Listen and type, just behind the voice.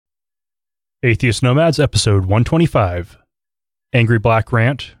Atheist Nomads, episode 125, Angry Black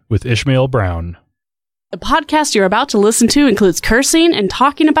Rant with Ishmael Brown. The podcast you're about to listen to includes cursing and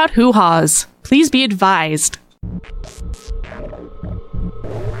talking about hoo-haws. Please be advised.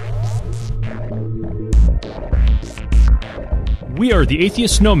 We are the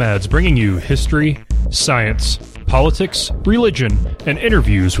Atheist Nomads, bringing you history, science, politics, religion, and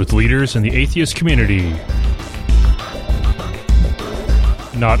interviews with leaders in the atheist community.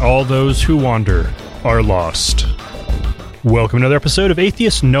 Not all those who wander are lost. Welcome to another episode of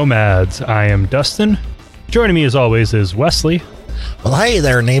Atheist Nomads. I am Dustin. Joining me as always is Wesley. Well, hey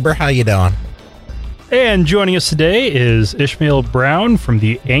there, neighbor. How you doing? And joining us today is Ishmael Brown from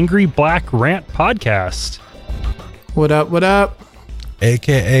the Angry Black Rant podcast. What up, what up?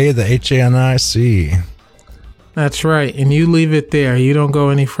 AKA the HANIC. That's right. And you leave it there. You don't go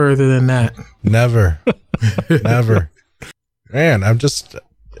any further than that. Never. Never. Man,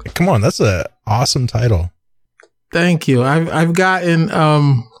 come on, that's an awesome title. Thank you. I've gotten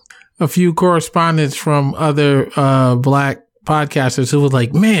a few correspondence from other black podcasters who was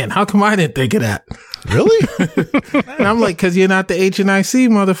like, man, how come I didn't think of that? Really? And I'm like, because you're not the HNIC,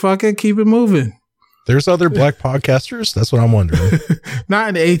 motherfucker. Keep it moving. There's other black podcasters? That's what I'm wondering. Not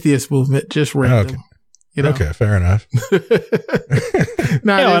in the atheist movement, just random. Okay. You know? Okay, fair enough.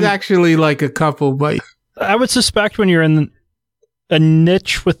 There's actually like a couple, but I would suspect when you're in a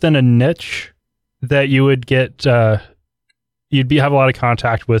niche within a niche that you would get, have a lot of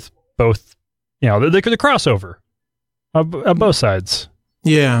contact with both, the crossover on both sides.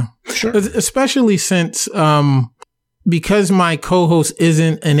 Yeah, sure. Especially since, because my co-host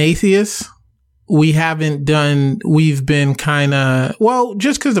isn't an atheist, we've been kind of,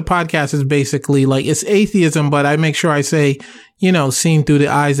 just because the podcast is basically like, it's atheism, but I make sure I say, seen through the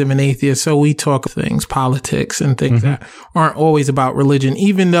eyes of an atheist. So we talk things, politics and things that aren't always about religion,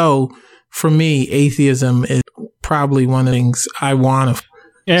 even though for me, atheism is probably one of the things I want to.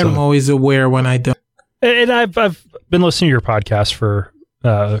 And I'm always aware when I don't. And I've been listening to your podcast for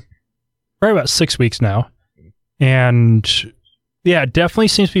probably about 6 weeks now. And yeah, it definitely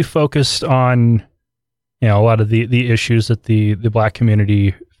seems to be focused on, a lot of the issues that the black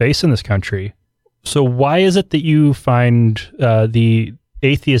community face in this country. So why is it that you find the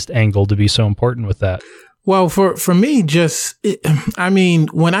atheist angle to be so important with that? Well, for me,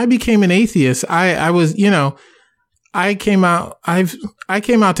 when I became an atheist, I was, I came out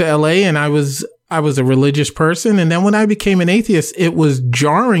to LA and I was a religious person. And then when I became an atheist, it was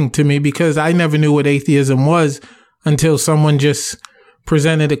jarring to me because I never knew what atheism was until someone just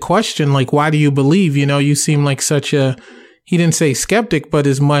presented a question like, why do you believe? You seem like he didn't say skeptic, but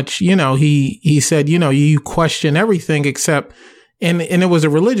as much, he said, you question everything except, and it was a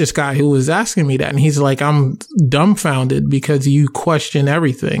religious guy who was asking me that. And he's like, I'm dumbfounded because you question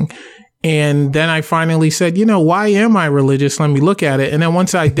everything. And then I finally said, why am I religious? Let me look at it. And then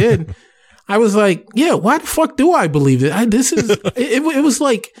once I did, I was like, yeah, why the fuck do I believe it? It was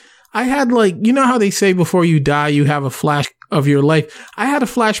like, I had how they say before you die, you have a flash of your life. I had a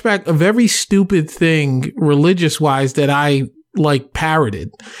flashback of every stupid thing religious wise that I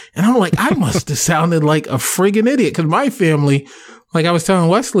parroted. And I'm like, I must have sounded like a friggin' idiot. Cause my family, like I was telling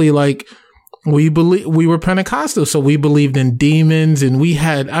Wesley, we were Pentecostal. So we believed in demons and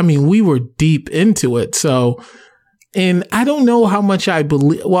we were deep into it. So, and I don't know how much I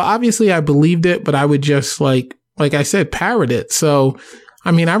believe. Well, obviously I believed it, but I would just like I said, parrot it. So, I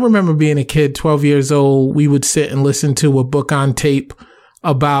remember being a kid, 12 years old, we would sit and listen to a book on tape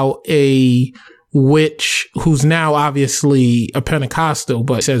about a witch who's now obviously a Pentecostal,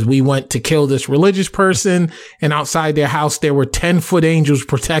 but says we went to kill this religious person and outside their house, there were 10-foot angels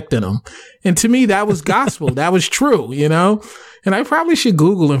protecting them. And to me, that was gospel. That was true, and I probably should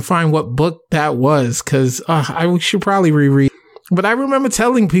Google and find what book that was because I should probably reread. But I remember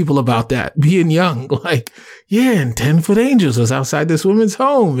telling people about that being young, and 10-foot angels was outside this woman's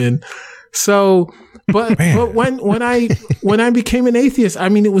home. And so, but when I became an atheist,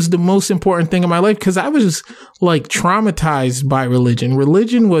 it was the most important thing in my life because I was traumatized by religion.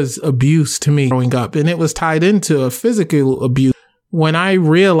 Religion was abuse to me growing up and it was tied into a physical abuse. When I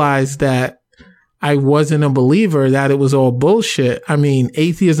realized that I wasn't a believer, that it was all bullshit.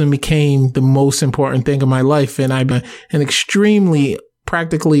 Atheism became the most important thing in my life. And I'm an extremely,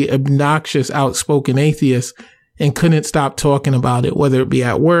 practically obnoxious, outspoken atheist and couldn't stop talking about it, whether it be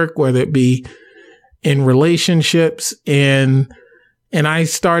at work, whether it be in relationships. And I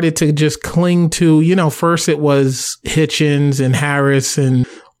started to just cling to, first it was Hitchens and Harris and,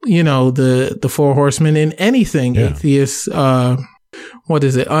 the Four Horsemen and anything atheist,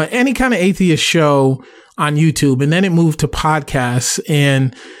 any kind of atheist show on YouTube. And then it moved to podcasts.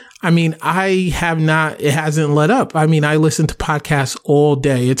 And I mean, it hasn't let up. I mean, I listen to podcasts all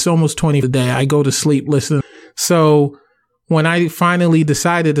day. It's almost 20 a day. I go to sleep listening. So when I finally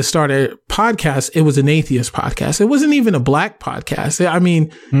decided to start a podcast, it was an atheist podcast. It wasn't even a black podcast. I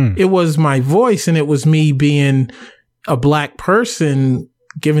mean, it was my voice and it was me being a black person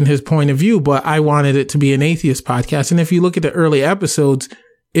giving his point of view, but I wanted it to be an atheist podcast. And if you look at the early episodes,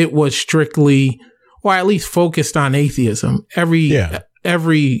 it was strictly, or at least focused on atheism.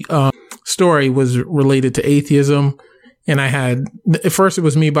 Every story was related to atheism. And at first it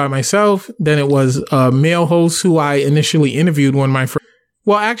was me by myself. Then it was a male host who I initially interviewed when my first,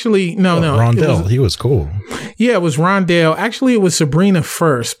 well, actually, no. Rondell, he was cool. Yeah, it was Rondell. Actually, it was Sabrina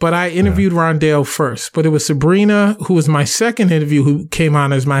first, but I interviewed Rondell first. But it was Sabrina, who was my second interview, who came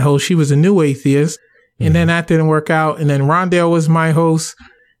on as my host. She was a new atheist. And then that didn't work out. And then Rondell was my host,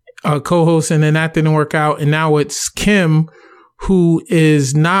 co-host. And then that didn't work out. And now it's Kim, who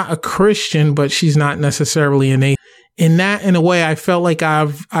is not a Christian, but she's not necessarily an atheist. In a way, I felt like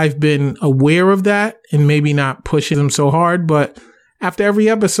I've been aware of that and maybe not pushing them so hard. But after every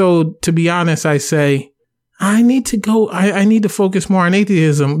episode, to be honest, I say, I need to focus more on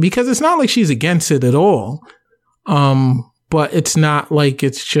atheism, because it's not like she's against it at all. But it's not like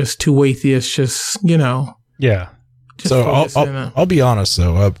it's just two atheists, just, Yeah. So I'll be honest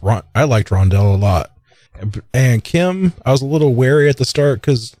though. I liked Rondell a lot. And Kim, I was a little wary at the start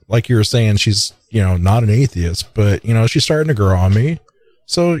because, like you were saying, she's, not an atheist, but, she's starting to grow on me.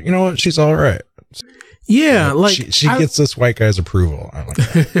 So, you know what? She's all right. Yeah. Like she gets this white guy's approval. I'm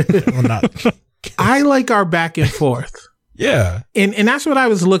like, I like our back and forth. Yeah. And that's what I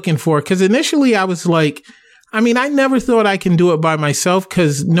was looking for. Because initially I was like, I never thought I can do it by myself,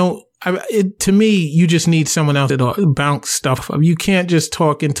 because to me, you just need someone else to bounce stuff up. You can't just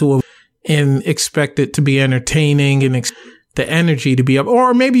talk into and expect it to be entertaining and the energy to be up.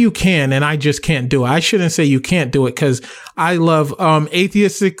 Or maybe you can, and I just can't do it. I shouldn't say you can't do it, because I love,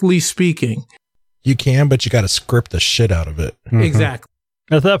 atheistically speaking. You can, but you got to script the shit out of it. Mm-hmm. Exactly.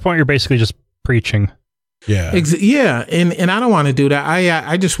 At that point, you're basically just preaching. Yeah. Yeah. And I don't want to do that.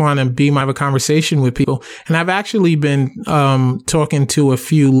 I just want to have a conversation with people. And I've actually been talking to a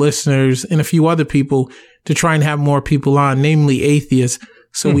few listeners and a few other people to try and have more people on, namely atheists,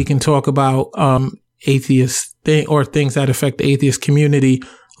 so we can talk about atheist things that affect the atheist community.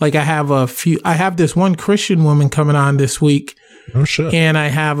 Like I have this one Christian woman coming on this week. Oh shit. And I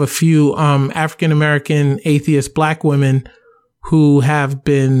have a few African American atheist black women who have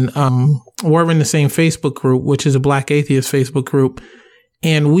been we're in the same Facebook group, which is a Black Atheist Facebook group,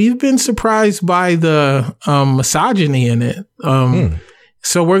 and we've been surprised by the misogyny in it.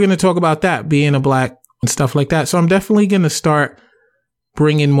 So we're going to talk about that, being a black and stuff like that. So I'm definitely going to start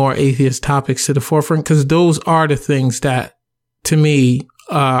bringing more atheist topics to the forefront, because those are the things that, to me,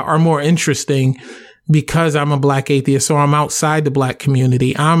 are more interesting, because I'm a black atheist, so I'm outside the black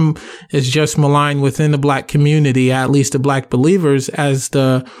community. I'm as just maligned within the black community, at least the black believers, as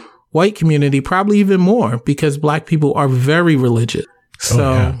the white community, probably even more, because black people are very religious.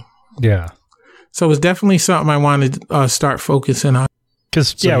 So, yeah. So it's definitely something I want to start focusing on.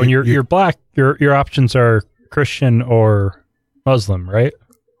 Because when you're black, your options are Christian or Muslim, right?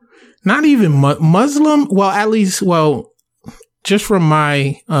 Not even Muslim. Well, just from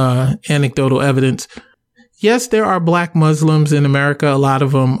my anecdotal evidence, yes, there are black Muslims in America. A lot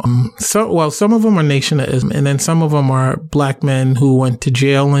of them, some of them are Nation of Islam, and then some of them are black men who went to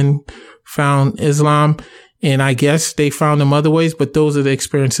jail and found Islam. And I guess they found them other ways, but those are the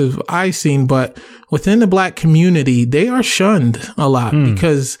experiences I've seen. But within the black community, they are shunned a lot,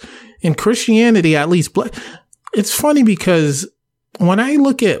 because in Christianity, at least, it's funny because when I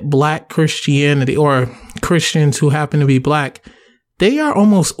look at black Christianity or Christians who happen to be black, they are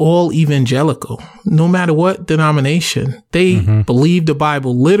almost all evangelical, no matter what denomination. They believe the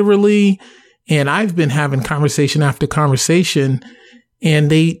Bible literally. And I've been having conversation after conversation,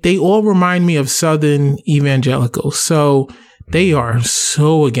 and they all remind me of Southern evangelicals. So they are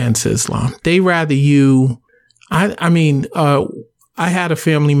so against Islam. They rather I had a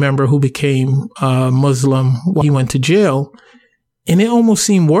family member who became Muslim while he went to jail, and it almost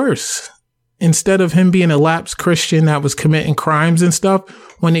seemed worse. Instead of him being a lapsed Christian that was committing crimes and stuff,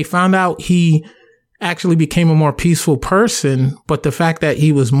 when they found out he actually became a more peaceful person, but the fact that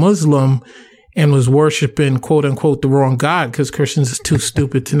he was Muslim and was worshiping, quote unquote, the wrong God, because Christians is too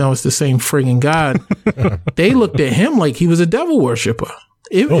stupid to know it's the same friggin' God, they looked at him like he was a devil worshiper.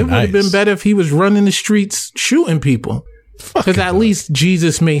 It would have been better if he was running the streets shooting people, because at least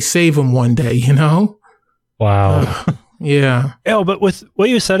Jesus may save him one day, Wow. Yeah. Oh, but with what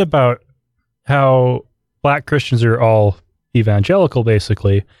you said about how black Christians are all evangelical,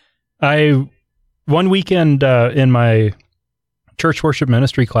 basically, One weekend in my church worship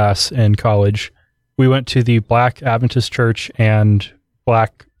ministry class in college, we went to the Black Adventist Church and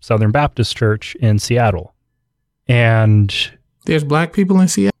Black Southern Baptist Church in Seattle. And there's black people in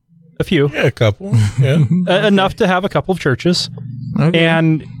Seattle? A few. Yeah, a couple. Yeah. Enough to have a couple of churches. Okay.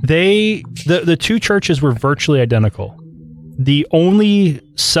 And the two churches were virtually identical. The only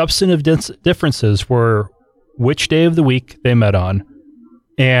substantive differences were which day of the week they met on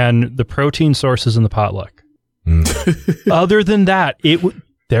and the protein sources in the potluck. Other than that,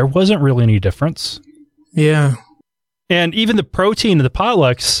 there wasn't really any difference. Yeah. And even the protein in the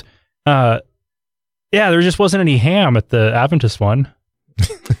potlucks, there just wasn't any ham at the Adventist one.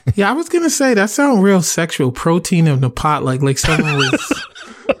 Yeah, I was going to say, that sounds real sexual. Protein in the potluck, like someone was...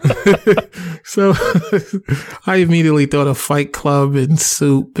 So I immediately thought of Fight Club and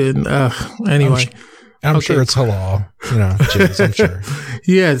soup and anyway. I'm sure it's halal. I'm sure.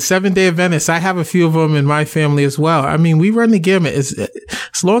 Yeah, 7-Day Adventist. I have a few of them in my family as well. I mean, we run the gamut.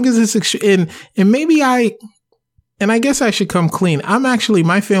 As long as it's and maybe I guess I should come clean.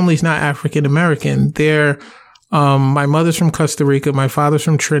 My family's not African American. They're my mother's from Costa Rica, my father's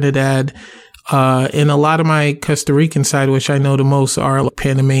from Trinidad. And a lot of my Costa Rican side, which I know the most, are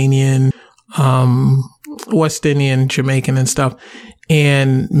Panamanian, West Indian, Jamaican and stuff.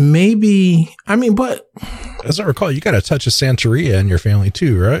 And but as I recall, you got a touch of Santeria in your family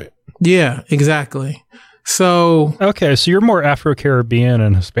too, right? Yeah, exactly. So okay, so you're more Afro-Caribbean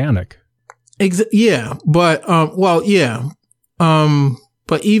and Hispanic. Yeah, but but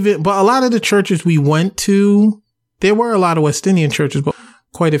a lot of the churches we went to, there were a lot of West Indian churches, but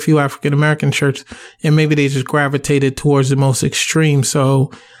quite a few African American churches, and maybe they just gravitated towards the most extreme.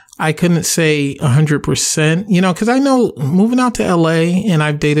 So I couldn't say 100%, because I know moving out to LA, and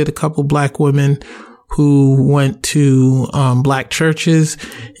I've dated a couple black women who went to black churches,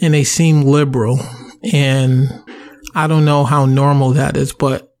 and they seem liberal. And I don't know how normal that is,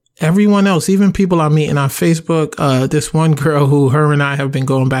 but everyone else, even people I'm meeting on Facebook, this one girl who her and I have been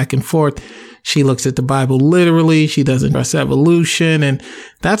going back and forth, she looks at the Bible literally. She doesn't trust evolution. And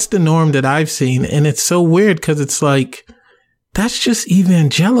that's the norm that I've seen. And it's so weird because it's like, that's just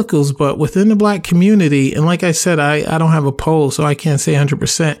evangelicals, but within the black community. And like I said, I don't have a poll, so I can't say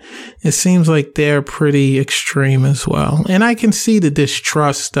 100%. It seems like they're pretty extreme as well. And I can see the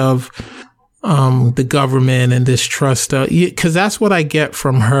distrust of the government and distrust of, because that's what I get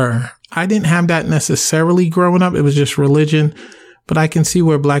from her. I didn't have that necessarily growing up. It was just religion. But I can see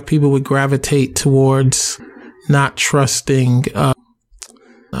where black people would gravitate towards not trusting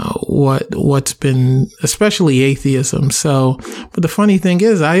what's been, especially atheism. So, but the funny thing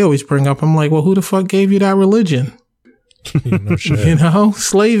is, I always bring up, I'm like, well, who the fuck gave you that religion? No shit.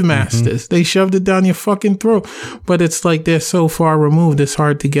 Slave masters. They shoved it down your fucking throat. But it's like they're so far removed, it's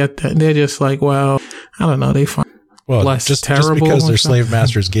hard to get that. They're just like, well, I don't know. They find just because their slave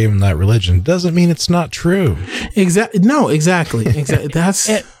masters gave them that religion doesn't mean it's not true. Exactly. No, exactly. That's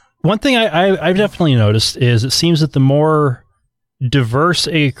one thing I've definitely noticed is it seems that the more diverse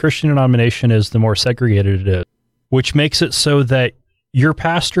a Christian denomination is, the more segregated it is, which makes it so that your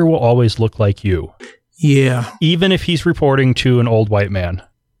pastor will always look like you. Yeah. Even if he's reporting to an old white man.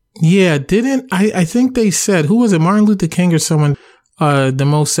 Yeah. I think they said, who was it? Martin Luther King or someone, the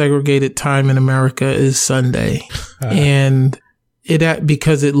most segregated time in America is Sunday. And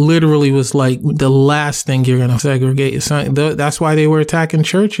because it literally was like the last thing you're going to segregate is Sunday. That's why they were attacking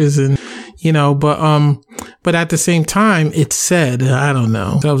churches and, but at the same time, it said, I don't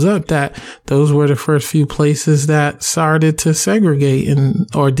know, thumbs up, that those were the first few places that started to segregate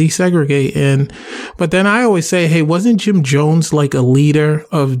or desegregate. But then I always say, hey, wasn't Jim Jones like a leader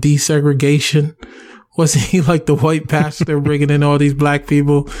of desegregation? Wasn't he like the white pastor bringing in all these black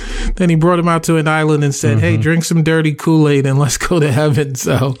people? Then he brought them out to an island and said, hey, drink some dirty Kool-Aid and let's go to heaven.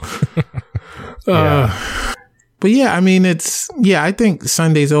 So, but yeah, I mean, I think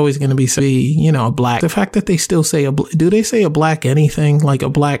Sunday's always going to be, black. The fact that they still say, do they say a black anything, like a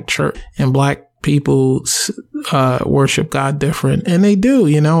black church, and black people worship God different? And they do,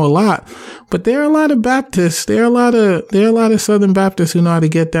 a lot. But there are a lot of Baptists. There are a lot of Southern Baptists who know how to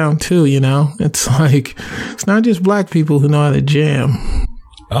get down too, It's like, it's not just black people who know how to jam.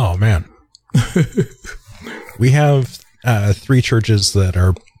 Oh, man. We have 3 churches that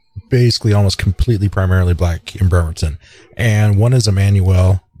are basically almost completely primarily black in Bremerton. And one is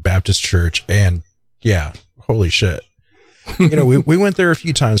Emmanuel Baptist Church. And yeah, holy shit. We went there a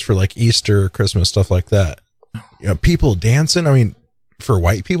few times for like Easter, Christmas, stuff like that. People dancing. I mean, for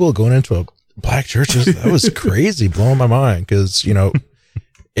white people going into a black church, that was crazy, blowing my mind. Because,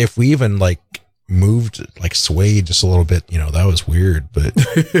 if we even like moved, like swayed just a little bit, that was weird, but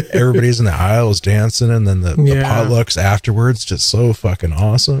everybody's in the aisles dancing, and then the potlucks afterwards, just so fucking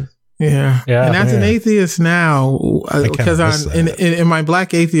awesome. Yeah. And as an atheist now, because in my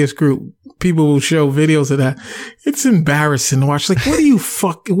black atheist group, people will show videos of that. It's embarrassing to watch. Like,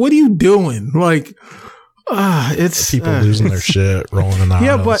 what are you doing? Like, it's people losing their shit, rolling in the aisles.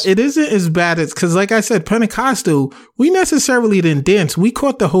 Yeah, but it isn't as bad as, because like I said, Pentecostal, we necessarily didn't dance. We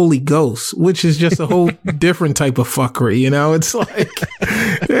caught the Holy Ghost, which is just a whole different type of fuckery. It's like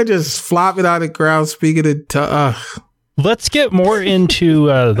they're just flopping out of the crowd, speaking in Let's get more into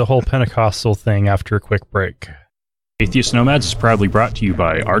the whole Pentecostal thing after a quick break. Atheist Nomads is proudly brought to you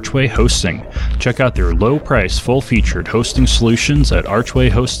by Archway Hosting. Check out their low-price, full-featured hosting solutions at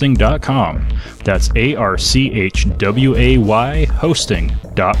archwayhosting.com. That's ARCHWAY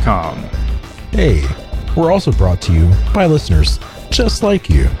hosting.com. Hey, we're also brought to you by listeners just like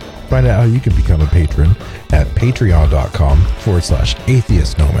you. Find out how you can become a patron at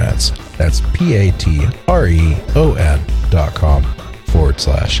patreon.com/atheist nomads. That's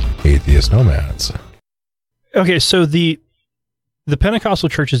patreon.com/atheist nomads. Okay, so the Pentecostal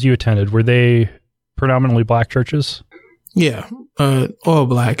churches you attended, were they predominantly black churches? Yeah, all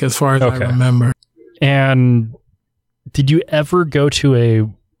black as far as I remember. And did you ever go to a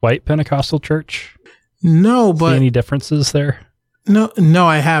white Pentecostal church? No, but... See any differences there? No,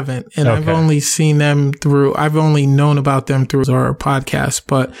 I haven't. And I've only seen them I've only known about them through our podcast.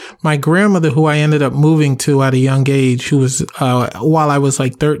 But my grandmother, who I ended up moving to at a young age, who was, while I was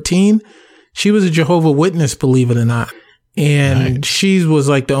like 13, she was a Jehovah's Witness, believe it or not. And she was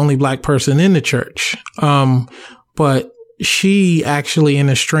like the only black person in the church. But she actually, in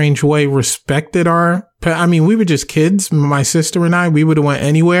a strange way, respected we were just kids, my sister and I, we would have went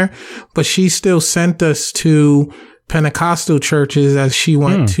anywhere, but she still sent us to Pentecostal churches as she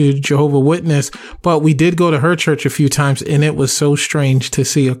went to Jehovah's Witness, but we did go to her church a few times, and it was so strange to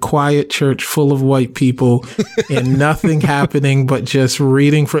see a quiet church full of white people and nothing happening but just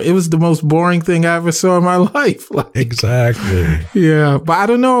reading it was the most boring thing I ever saw in my life. Exactly. Yeah, but I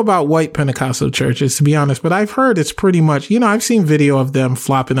don't know about white Pentecostal churches, to be honest, but I've heard it's pretty much, I've seen video of them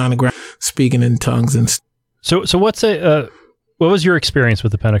flopping on the ground, speaking in tongues and stuff. So what was your experience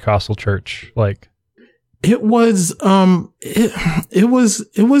with the Pentecostal church like? It was, it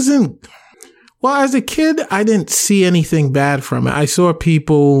wasn't, well, as a kid, I didn't see anything bad from it. I saw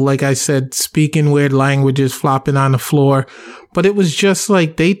people, like I said, speaking weird languages, flopping on the floor, but it was just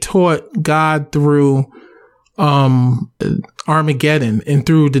like they taught God through, Armageddon, and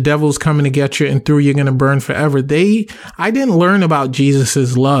through the devil's coming to get you, and through you're going to burn forever. I didn't learn about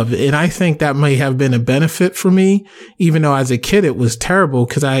Jesus's love. And I think that may have been a benefit for me, even though as a kid it was terrible,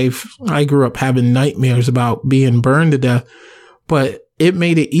 because I grew up having nightmares about being burned to death. But it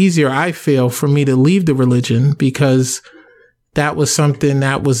made it easier, I feel, for me to leave the religion, because that was something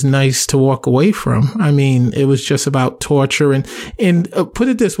that was nice to walk away from. I mean, it was just about torture and put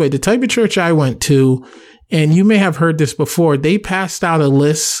it this way, the type of church I went to, and you may have heard this before, they passed out a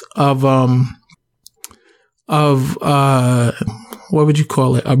list of what would you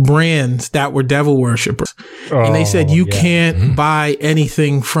call it? Brands that were devil worshippers. And they said, you can't buy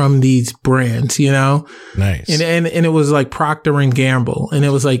anything from these brands, Nice. And it was like Procter and Gamble. And it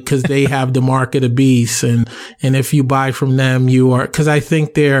was like, cause they have the mark of the beast. And if you buy from them, cause I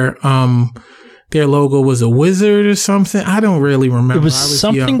think their logo was a wizard or something. I don't really remember. It was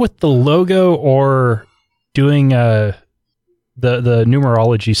something with the logo or doing the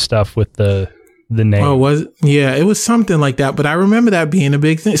numerology stuff with the name. Oh, was it? Yeah, it was something like that. But I remember that being a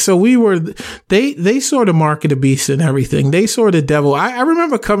big thing. So they sort of market a beast and everything. They sort of devil. I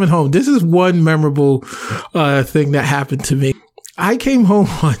remember coming home. This is one memorable thing that happened to me. I came home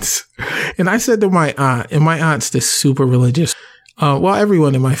once and I said to my aunt, and my aunt's this super religious. Well,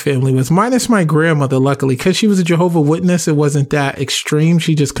 everyone in my family was, minus my grandmother, luckily, because she was a Jehovah's Witness. It wasn't that extreme.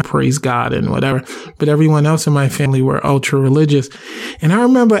 She just praised God and whatever. But everyone else in my family were ultra religious. And I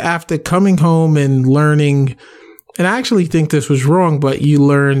remember after coming home and learning, and I actually think this was wrong, but you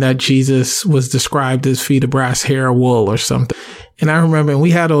learn that Jesus was described as feet of brass, hair of wool or something. And I remember, and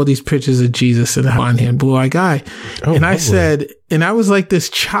we had all these pictures of Jesus and a blonde-haired, blue-eyed guy. Oh, and I said, and I was like this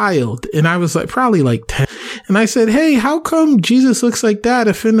child, and I was like probably like 10. And I said, hey, how come Jesus looks like that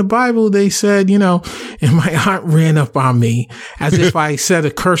if in the Bible they said, and my aunt ran up on me as if I said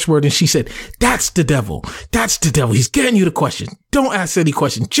a curse word, and she said, that's the devil. That's the devil. He's getting you the question. Don't ask any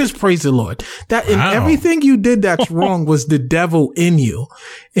questions. Just praise the Lord. That and everything you did that's wrong was the devil in you.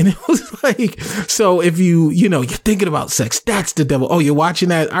 And it was like, so if you're thinking about sex, that's the devil. Oh, you're watching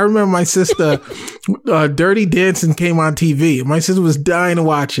that. I remember my sister, Dirty Dancing came on TV. My sister was dying to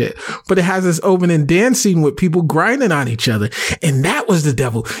watch it, but it has this opening dance scene with people grinding on each other. And that was the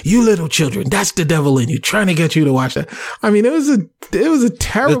devil. You little children, that's the devil in you, trying to get you to watch that. I mean, it was a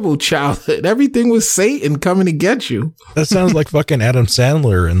terrible childhood. Everything was Satan coming to get you. That sounds like fucking Adam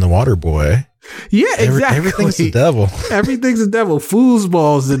Sandler in The Waterboy. Yeah, exactly. Everything's the devil. Everything's the devil.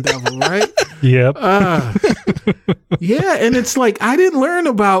 Foosball's the devil, right? Yep. Yeah, and it's like, I didn't learn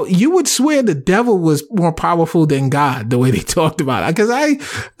about, you would swear the devil was more powerful than God, the way they talked about it. Because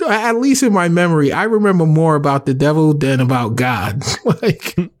at least in my memory, I remember more about the devil than about God.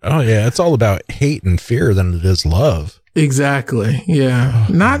 Like, oh yeah, it's all about hate and fear than it is love. Exactly. Yeah.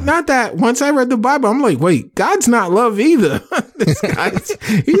 Not that once I read the Bible, I'm like, wait, God's not love either. This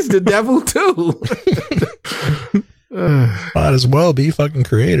he's the devil too. Might as well be, fucking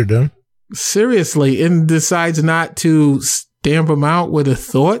created him. Seriously, and decides not to stamp him out with a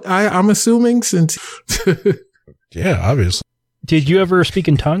thought, I'm assuming, since yeah, obviously. Did you ever speak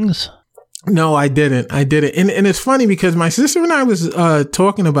in tongues? No, I didn't. And it's funny because my sister and I was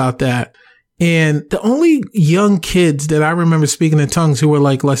talking about that. And the only young kids that I remember speaking in tongues who were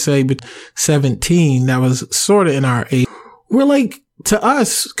like, let's say 17, that was sort of in our age, were like, to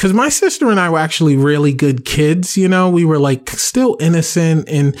us, because my sister and I were actually really good kids, we were like still innocent.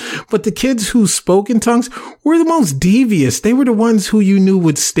 But the kids who spoke in tongues were the most devious. They were the ones who you knew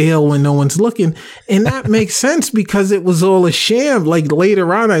would steal when no one's looking. And that makes sense because it was all a sham. Like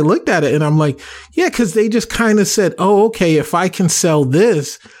later on, I looked at it and I'm like, yeah, because they just kind of said, oh, okay, if I can sell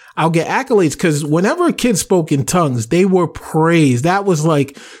this, I'll get accolades. Because whenever a kid spoke in tongues, they were praised. That was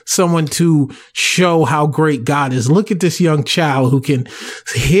like someone to show how great God is. Look at this young child who can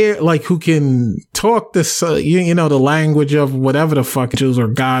hear, like who can talk this, the language of whatever the fuck it is, or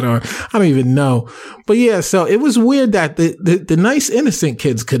God, or I don't even know. But yeah, so it was weird that the nice innocent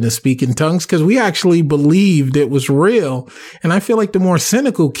kids couldn't speak in tongues because we actually believed it was real. And I feel like the more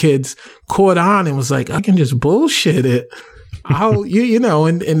cynical kids caught on and was like, I can just bullshit it. How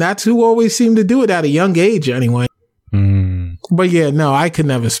and that's who always seemed to do it at a young age anyway. But yeah, no, I could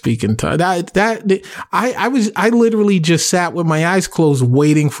never speak in tongues. I literally just sat with my eyes closed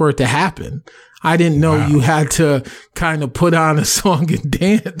waiting for it to happen. I didn't know you had to kind of put on a song and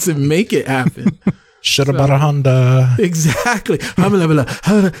dance and make it happen. Shoulda Honda. Exactly. Flopping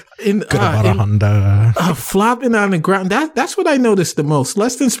on the ground. That's what I noticed the most.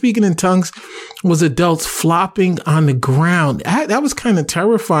 Less than speaking in tongues was adults flopping on the ground. That was kind of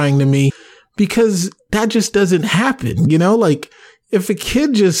terrifying to me because that just doesn't happen. Like if a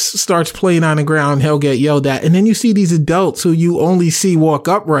kid just starts playing on the ground, he'll get yelled at. And then you see these adults who you only see walk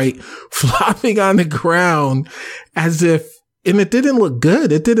upright, flopping on the ground as if, and it didn't look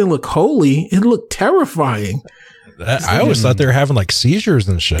good. It didn't look holy. It looked terrifying. I always thought they were having like seizures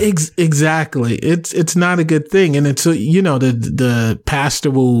and shit. Exactly. It's not a good thing. And it's, the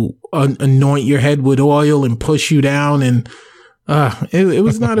pastor will anoint your head with oil and push you down. And it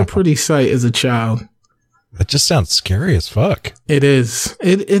was not a pretty sight as a child. That just sounds scary as fuck. It is.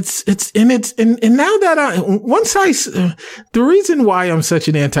 And now that the reason why I'm such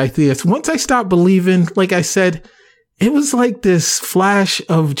an anti-theist, once I stopped believing, like I said, it was like this flash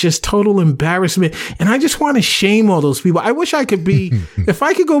of just total embarrassment. And I just want to shame all those people. I wish I could be, if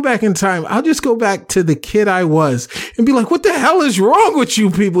I could go back in time, I'll just go back to the kid I was and be like, what the hell is wrong with you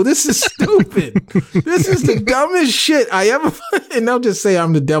people? This is stupid. This is the dumbest shit I ever, and they'll just say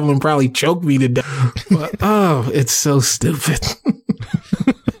I'm the devil and probably choke me to death. But, it's so stupid.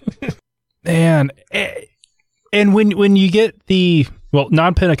 Man. And when you get the,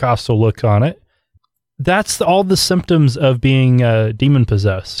 non-Pentecostal look on it, that's all the symptoms of being demon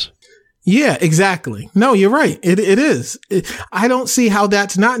possessed. Yeah, exactly. No, you're right. It is. I don't see how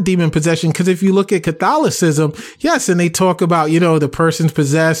that's not demon possession. Because if you look at Catholicism, yes, and they talk about, the person's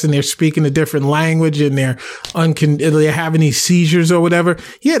possessed and they're speaking a different language and they're having these seizures or whatever.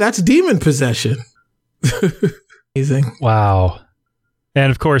 Yeah, that's demon possession. Amazing. Wow. And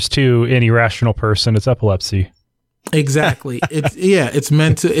of course, to any rational person, it's epilepsy. Exactly. It's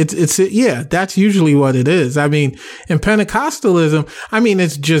meant to, that's usually what it is. I mean, in Pentecostalism,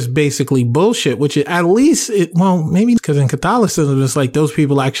 it's just basically bullshit, which at least maybe because in Catholicism, it's like those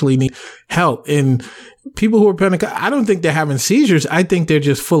people actually need help. And people who are Pentecostal, I don't think they're having seizures. I think they're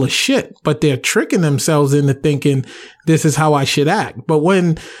just full of shit, but they're tricking themselves into thinking this is how I should act. But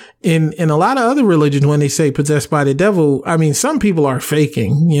when in a lot of other religions, when they say possessed by the devil, I mean, some people are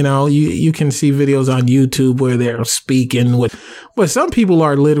faking, you can see videos on YouTube where they're speaking but some people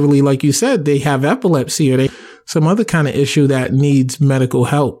are literally, like you said, they have epilepsy or they some other kind of issue that needs medical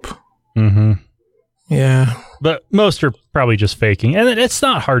help. Mm-hmm. Yeah. But most are probably just faking. And it's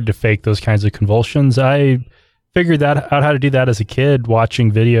not hard to fake those kinds of convulsions. I figured out how to do that as a kid,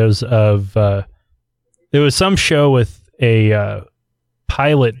 watching videos of, there was some show with a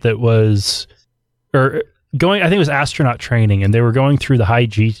pilot that was, I think it was astronaut training, and they were going through the high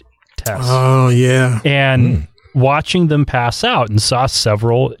G test. Oh, yeah. And watching them pass out, and saw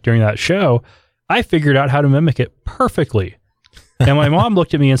several during that show, I figured out how to mimic it perfectly. And my mom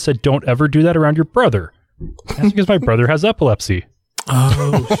looked at me and said, "Don't ever do that around your brother." That's because my brother has epilepsy.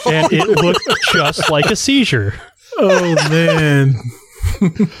 Oh, and it looked just like a seizure. Oh, man.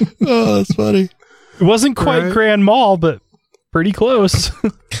 Oh, that's funny. It wasn't quite Grand Mall, but pretty close.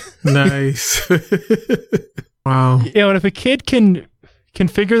 Nice. Wow. And if a kid can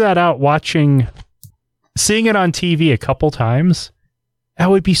figure that out seeing it on TV a couple times, that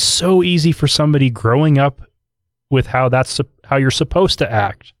would be so easy for somebody growing up with how you're supposed to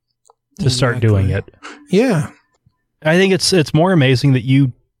act to start doing it. Yeah. I think it's more amazing that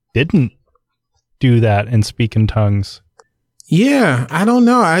you didn't do that and speak in tongues. Yeah, I don't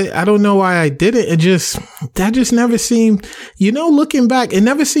know. I don't know why I did it. That just never seemed, looking back, it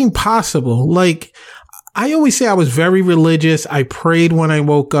never seemed possible. Like, I always say I was very religious. I prayed when I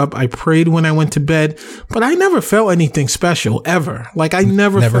woke up. I prayed when I went to bed, but I never felt anything special ever. Like, I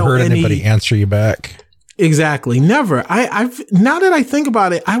never felt heard anybody answer you back. Exactly. Never. I've now that I think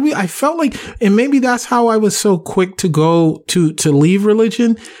about it, I felt like, and maybe that's how I was so quick to go to leave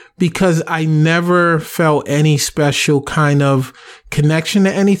religion, because I never felt any special kind of connection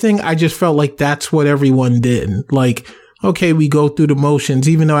to anything. I just felt like that's what everyone did. Like, okay, we go through the motions,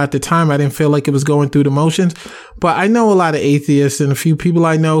 even though at the time I didn't feel like it was going through the motions. But I know a lot of atheists and a few people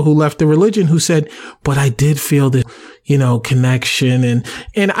I know who left the religion who said, but I did feel the, connection.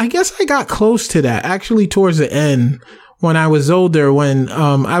 And I guess I got close to that actually towards the end when I was older, when,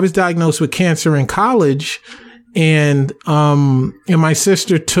 I was diagnosed with cancer in college. And my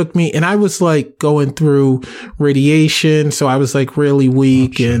sister took me, and I was like going through radiation. So I was like really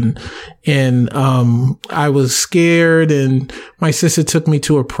weak and I was scared, and my sister took me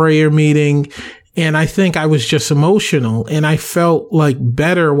to a prayer meeting, and I think I was just emotional, and I felt like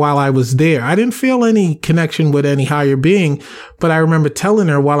better while I was there. I didn't feel any connection with any higher being, but I remember telling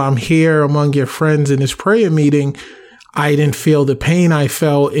her, while I'm here among your friends in this prayer meeting, I didn't feel the pain I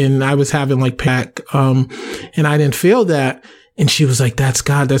felt, and I was having like pack, and I didn't feel that. And she was like, that's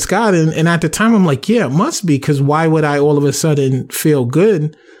God, that's God. And at the time I'm like, yeah, it must be, because why would I all of a sudden feel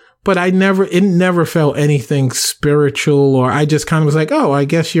good? But it never felt anything spiritual, or I just kind of was like, oh, I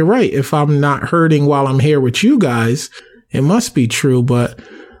guess you're right. If I'm not hurting while I'm here with you guys, it must be true. But,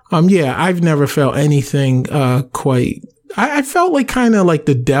 yeah, I've never felt anything, quite. I felt like kind of like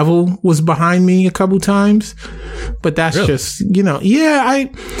the devil was behind me a couple times, but that's really? Just,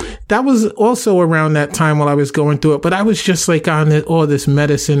 that was also around that time while I was going through it, but I was just like on all this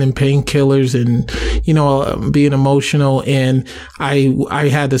medicine and painkillers and, being emotional. And I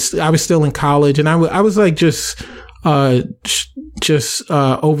was still in college, and I was like just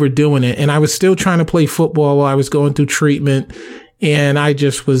overdoing it. And I was still trying to play football while I was going through treatment. And I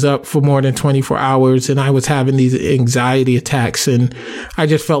just was up for more than 24 hours, and I was having these anxiety attacks, and I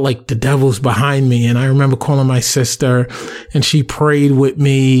just felt like the devil's behind me. And I remember calling my sister, and she prayed with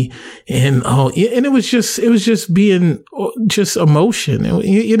me, and it was just being just emotion,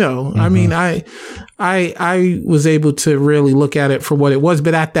 Mm-hmm. I mean, I was able to really look at it for what it was.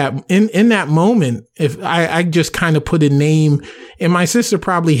 But at that, in that moment, if I just kind of put a name, and my sister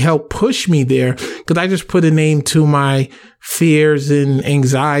probably helped push me there, because I just put a name to my fears and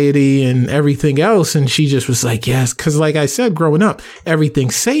anxiety and everything else. And she just was like, yes. Cause like I said, growing up,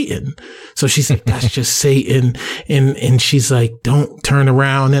 everything's Satan. So she's like, that's just Satan. And she's like, don't turn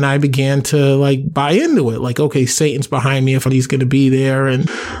around. And I began to like buy into it. Like, okay, Satan's behind me if he's going to be there. And,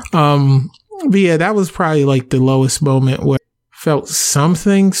 but yeah, that was probably like the lowest moment where I felt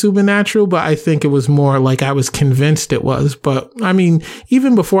something supernatural, but I think it was more like I was convinced it was. But I mean,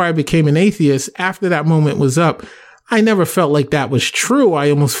 even before I became an atheist, after that moment was up, I never felt like that was true. I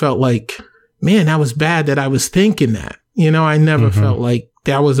almost felt like, man, that was bad that I was thinking that. I never felt like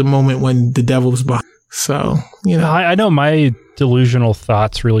that was a moment when the devil was behind. So, I know my delusional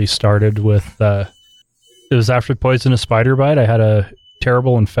thoughts really started with, it was after poisonous spider bite. I had a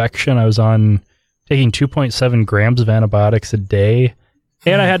terrible infection. I was taking 2.7 grams of antibiotics a day,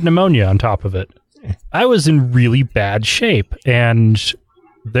 and I had pneumonia on top of it. I was in really bad shape, and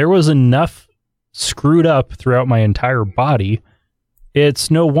there was enough screwed up throughout my entire body.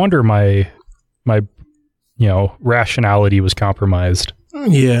 It's no wonder my rationality was compromised.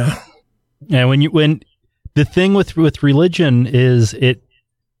 Yeah. And when the thing with religion is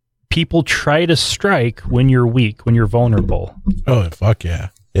people try to strike when you're weak, when you're vulnerable. Oh, fuck yeah.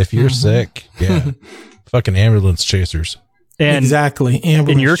 If you're sick, yeah. Fucking ambulance chasers. And exactly.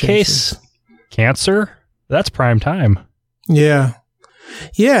 In your case, cancer, that's prime time. Yeah.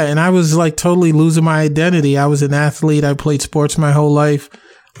 Yeah. And I was like totally losing my identity. I was an athlete. I played sports my whole life.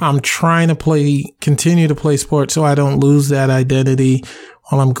 I'm trying to continue to play sports so I don't lose that identity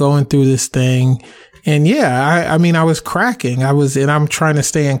while I'm going through this thing. And yeah, I mean, I was cracking. And I'm trying to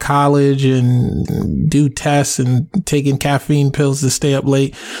stay in college and do tests and taking caffeine pills to stay up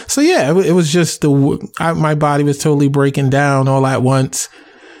late. So yeah, it was just my body was totally breaking down all at once.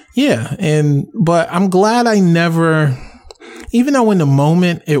 Yeah. But I'm glad I never, even though in the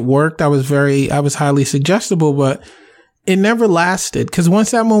moment it worked, I was highly suggestible, but it never lasted, because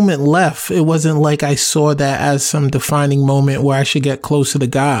once that moment left, it wasn't like I saw that as some defining moment where I should get closer to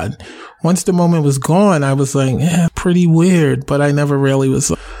God. Once the moment was gone, I was like, yeah, pretty weird. But I never really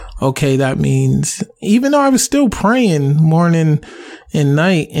was like, okay, that means, even though I was still praying morning and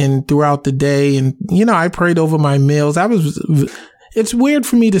night and throughout the day. And, I prayed over my meals. It's weird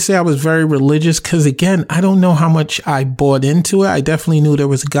for me to say I was very religious because, again, I don't know how much I bought into it. I definitely knew there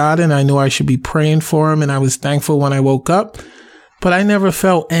was God and I knew I should be praying for him. And I was thankful when I woke up. But I never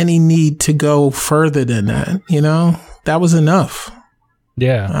felt any need to go further than that. That was enough.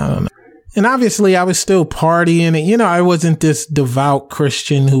 Yeah. I don't know. And obviously, I was still partying. I wasn't this devout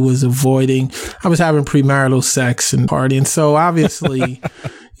Christian who was avoiding. I was having premarital sex and partying. So obviously...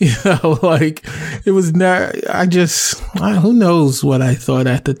 it was not, who knows what I thought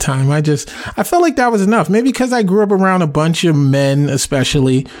at the time. I felt like that was enough. Maybe because I grew up around a bunch of men,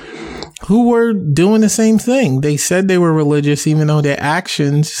 especially, who were doing the same thing. They said they were religious, even though their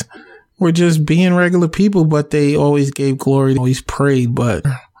actions were just being regular people, but they always gave glory, always prayed. But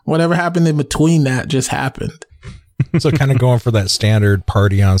whatever happened in between that just happened. So kind of going for that standard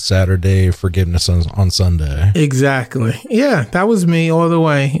party on Saturday, forgiveness on Sunday. Exactly. Yeah, that was me all the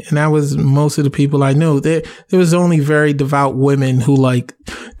way. And that was most of the people I knew. There was only very devout women who,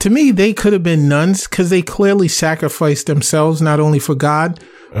 to me, they could have been nuns because they clearly sacrificed themselves, not only for God,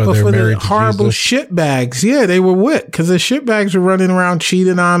 but for the horrible shitbags. Yeah, they were whipped because the shitbags were running around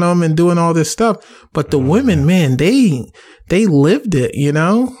cheating on them and doing all this stuff. But the women, man, they lived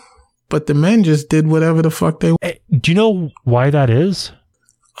it, But the men just did whatever the fuck they want. Do you know why that is?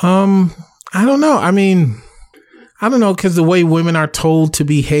 I don't know. I mean, I don't know, because the way women are told to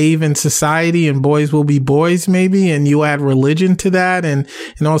behave in society and boys will be boys, maybe, and you add religion to that. And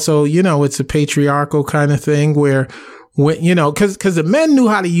also, it's a patriarchal kind of thing where, because the men knew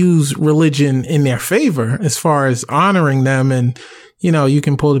how to use religion in their favor as far as honoring them. And, you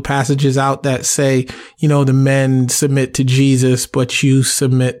can pull the passages out that say, the men submit to Jesus, but you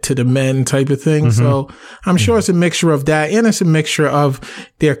submit to the men type of thing. Mm-hmm. So I'm sure it's a mixture of that. And it's a mixture of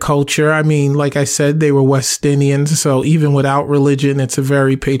their culture. I mean, like I said, they were West Indians. So even without religion, it's a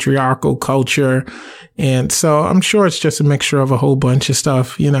very patriarchal culture. And so I'm sure it's just a mixture of a whole bunch of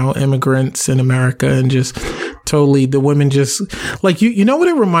stuff, immigrants in America, and just totally the women just what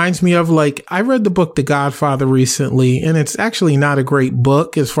it reminds me of? I read the book The Godfather recently, and it's actually not a great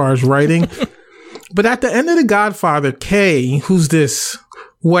book as far as writing. But at the end of The Godfather, Kay, who's this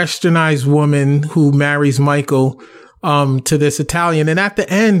westernized woman who marries Michael, to this Italian. And at the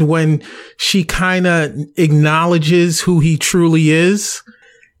end, when she kind of acknowledges who he truly is,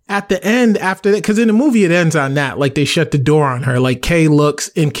 at the end, after that, because in the movie it ends on that, they shut the door on her. Kay looks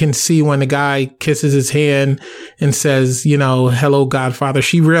and can see when the guy kisses his hand and says, hello, Godfather.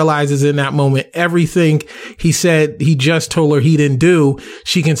 She realizes in that moment everything he said he just told her he didn't do,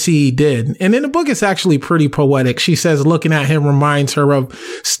 she can see he did. And in the book, it's actually pretty poetic. She says looking at him reminds her of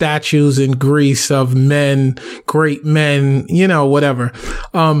statues in Greece of men, great men, whatever.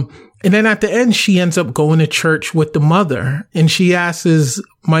 And then at the end, she ends up going to church with the mother, and she asks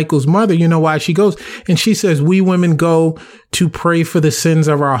Michael's mother, why she goes. And she says, we women go to pray for the sins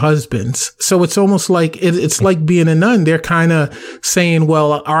of our husbands. So it's almost like it's like being a nun. They're kind of saying,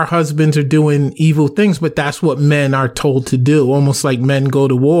 well, our husbands are doing evil things, but that's what men are told to do. Almost like men go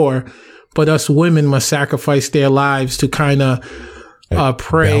to war, but us women must sacrifice their lives to kind of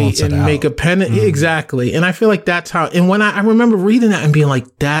pray and make a penance. Mm. Exactly. And I feel like that's how, and when I remember reading that and being like,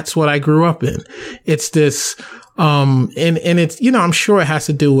 that's what I grew up in. It's this, And it's, I'm sure it has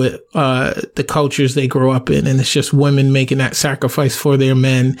to do with the cultures they grow up in, and it's just women making that sacrifice for their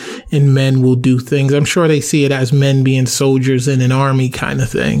men, and men will do things. I'm sure they see it as men being soldiers in an army kind of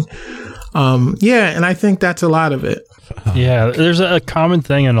thing. And I think that's a lot of it. Yeah, there's a common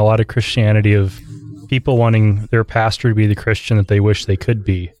thing in a lot of Christianity of people wanting their pastor to be the Christian that they wish they could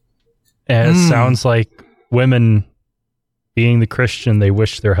be. And it sounds like women being the Christian they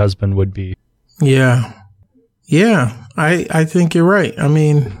wish their husband would be. Yeah. Yeah, I think you're right. I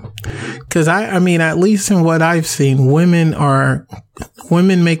mean, because I mean, at least in what I've seen, women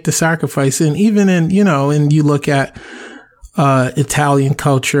make the sacrifice. And even in, and you look at Italian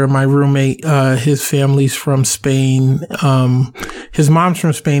culture. My roommate, his family's from Spain. His mom's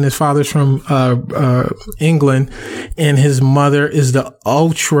from Spain. His father's from England, and his mother is the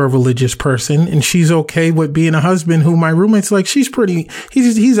ultra religious person, and she's okay with being a husband who my roommate's like,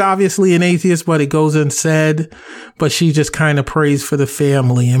 he's obviously an atheist, but it goes unsaid, but she just kind of prays for the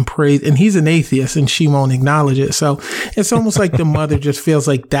family and he's an atheist and she won't acknowledge it. So it's almost like the mother just feels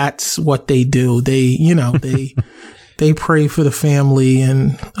like that's what they do. They pray for the family,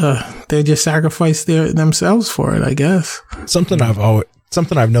 and they just sacrifice themselves for it, I guess. Something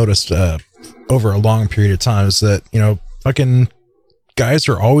I've noticed over a long period of time is that, fucking guys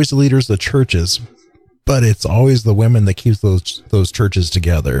are always the leaders of the churches, but it's always the women that keeps those churches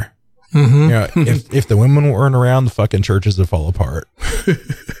together. Mm-hmm. If the women weren't around, the fucking churches would fall apart,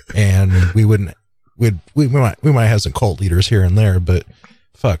 and we might have some cult leaders here and there, but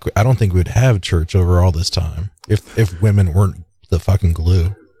fuck, I don't think we'd have church over all this time if women weren't the fucking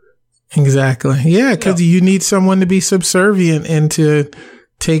glue. Exactly. Yeah, because you need someone to be subservient and to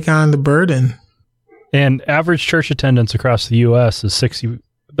take on the burden. And average church attendance across the U.S. is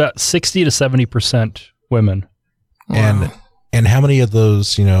about 60 to 70% women. Wow. And how many of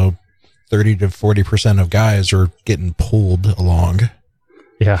those, 30 to 40% of guys are getting pulled along?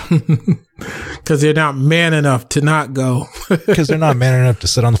 Yeah. Because they're not man enough to not go. Because they're not man enough to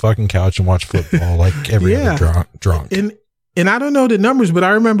sit on the fucking couch and watch football like every other drunk. And I don't know the numbers, but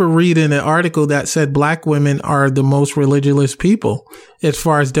I remember reading an article that said black women are the most religious people as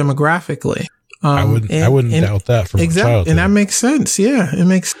far as demographically. I wouldn't doubt that from exactly, childhood. and that makes sense. Yeah, it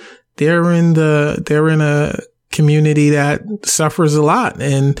makes. They're in a community that suffers a lot,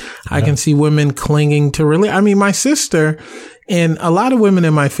 and I can see women clinging to religion. I mean, my sister and a lot of women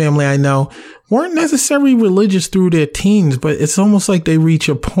in my family I know weren't necessarily religious through their teens, but it's almost like they reach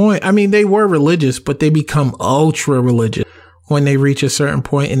a point. I mean, they were religious, but they become ultra religious when they reach a certain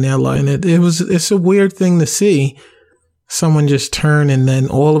point in their life. And it's a weird thing to see someone just turn, and then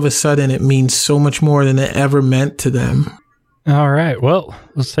all of a sudden it means so much more than it ever meant to them. All right. Well,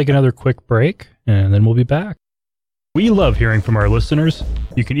 let's take another quick break, and then we'll be back. We love hearing from our listeners.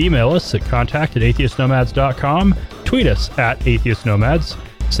 You can email us at contact@atheistnomads.com, tweet us @atheistnomads,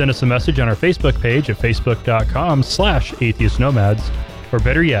 send us a message on our Facebook page at facebook.com/atheistnomads, or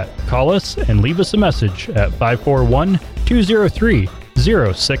better yet, call us and leave us a message at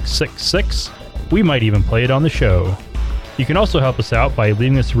 541-203-0666. We might even play it on the show. You can also help us out by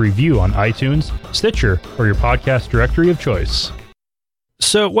leaving us a review on iTunes, Stitcher, or your podcast directory of choice.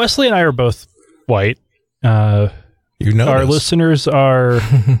 So Wesley and I are both white. Our listeners are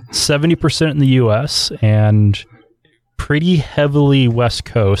 70% in the U.S. and pretty heavily West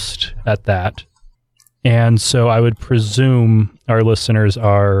Coast at that. And so I would presume our listeners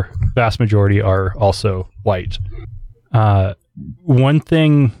vast majority are also white. One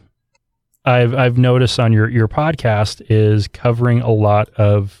thing I've noticed on your podcast is covering a lot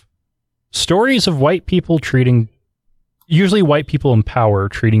of stories of white people usually white people in power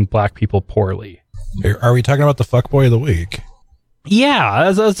treating black people poorly. Are we talking about the fuckboy of the week?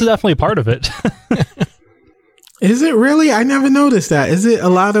 Yeah, that's definitely part of it. Is it really? I never noticed that. Is it a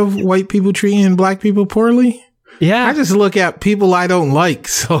lot of white people treating black people poorly? Yeah. I just look at people I don't like,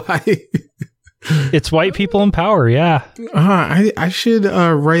 so It's white people in power, yeah. I should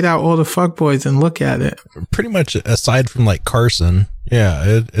write out all the fuckboys and look at it. Pretty much, aside from like Carson,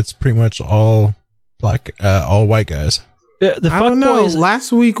 it's pretty much all black, all white guys. I don't know.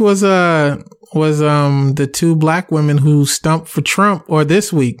 Last week was the two black women who stumped for Trump, or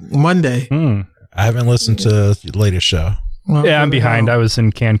this week, Monday. I haven't listened to the latest show. Well, yeah, I'm behind. I was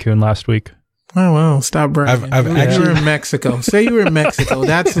in Cancun last week. Oh, well, stop bragging. You were in Mexico. Say you were in Mexico.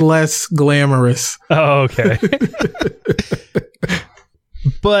 That's less glamorous. Oh, okay.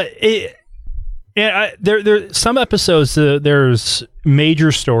 But there some episodes, there's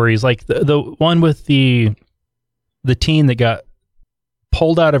major stories, like the one with the teen that got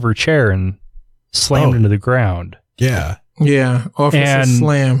pulled out of her chair and slammed into the ground. Yeah. Yeah. Officer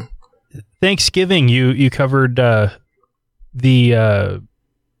Slam. Thanksgiving, you covered there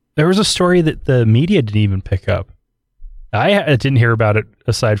was a story that the media didn't even pick up. I didn't hear about it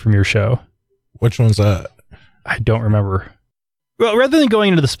aside from your show. Which one's that? I don't remember. Well, rather than going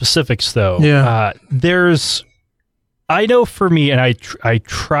into the specifics, though, I know for me, and I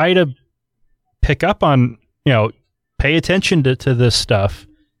try to pick up on, pay attention to this stuff.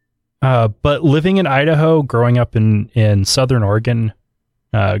 But living in Idaho, growing up in Southern Oregon,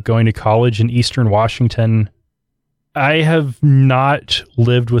 going to college in Eastern Washington, I have not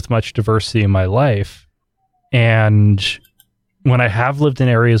lived with much diversity in my life. And when I have lived in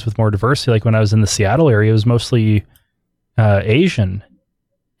areas with more diversity, like when I was in the Seattle area, it was mostly Asian.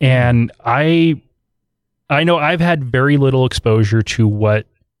 And I know I've had very little exposure to what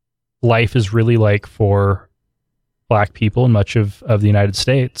life is really like for Black people in much of the United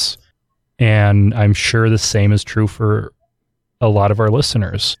States. And I'm sure the same is true for a lot of our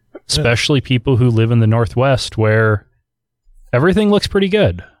listeners, especially people who live in the Northwest where everything looks pretty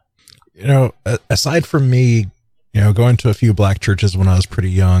good. Aside from me, going to a few Black churches when I was pretty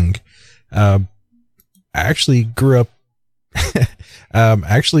young, I actually grew up,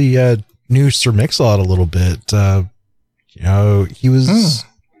 knew Sir Mix-a-Lot a little bit. He was,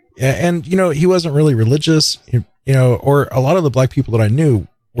 and, he wasn't really religious, or a lot of the Black people that I knew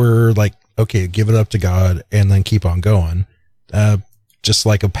were like, okay, give it up to God and then keep on going. Just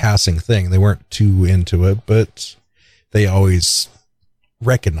like a passing thing. They weren't too into it, but they always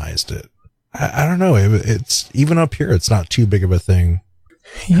recognized it. I don't know. It's even up here. It's not too big of a thing.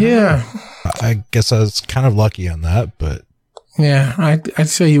 Yeah. I guess I was kind of lucky on that, but yeah, I'd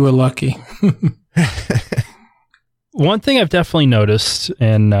say you were lucky. One thing I've definitely noticed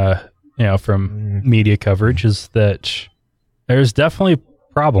in, from media coverage is that there's definitely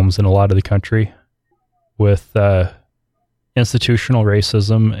problems in a lot of the country with, institutional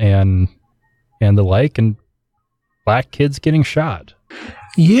racism and the like, and Black kids getting shot.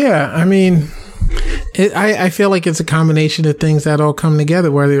 Yeah, I mean, I feel like it's a combination of things that all come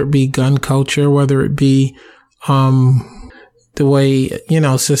together, whether it be gun culture, whether it be the way,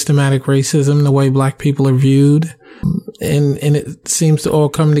 systematic racism, the way Black people are viewed. And it seems to all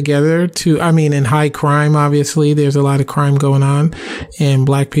come together in high crime, obviously, there's a lot of crime going on, and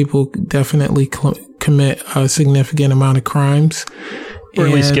Black people definitely commit a significant amount of crimes. Or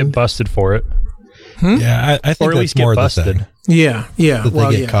at least get busted for it. Yeah, I think or at least get busted. Yeah. They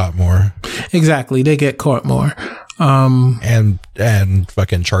get caught more. Exactly, they get caught more. And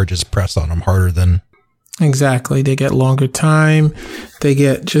fucking charges pressed on them harder than. Exactly. They get longer time. They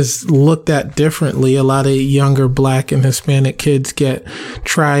get just looked at differently. A lot of younger Black and Hispanic kids get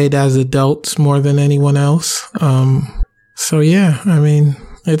tried as adults more than anyone else. So yeah, I mean,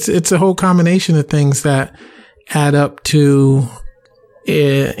 it's a whole combination of things that add up to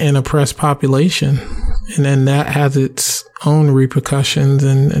an oppressed population. And then that has its own repercussions,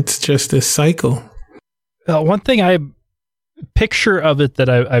 and it's just this cycle. One thing picture of it that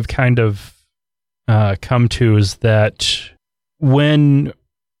I've kind of come to is that when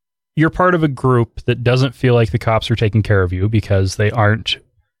you're part of a group that doesn't feel like the cops are taking care of you because they aren't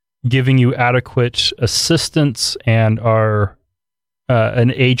giving you adequate assistance and are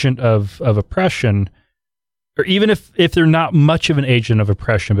an agent of oppression, or even if they're not much of an agent of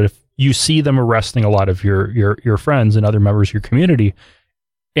oppression, but if you see them arresting a lot of your friends and other members of your community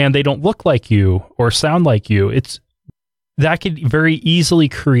and they don't look like you or sound like you, that could very easily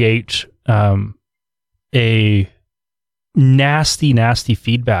create a nasty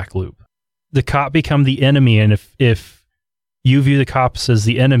feedback loop. The cop become the enemy, and if you view the cops as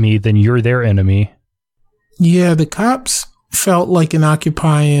the enemy, then you're their enemy. Yeah, the cops felt like an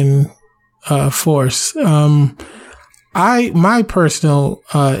occupying force. My personal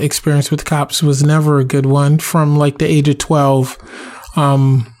experience with cops was never a good one. From like the age of 12,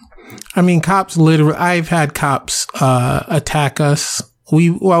 cops literally. I've had cops attack us.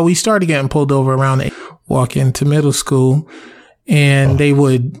 We started getting pulled over around 8, walk into middle school, and they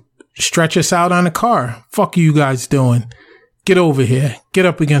would stretch us out on a car. Fuck you guys doing? Get over here. Get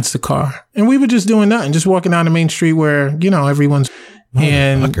up against the car. And we were just doing nothing, just walking down the main street where, everyone's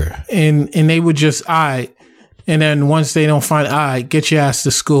and they would just and then once they don't find get your ass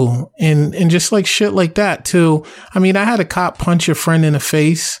to school. And just like shit like that too. I mean, I had a cop punch a friend in the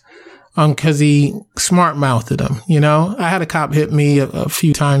face cause he smart mouthed him, I had a cop hit me a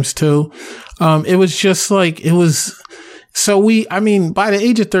few times too. It was just like, so by the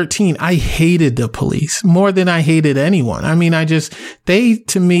age of 13, I hated the police more than I hated anyone. They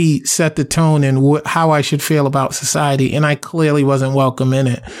to me set the tone and how I should feel about society, and I clearly wasn't welcome in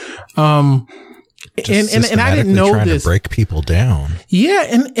it. and I didn't know trying this. To break people down. Yeah,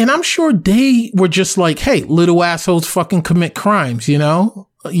 and I'm sure they were just like, hey, little assholes fucking commit crimes, you know?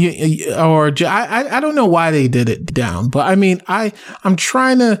 I don't know why they did it down, but I mean, I'm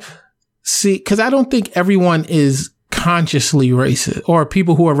trying to see, because I don't think everyone is consciously racist, or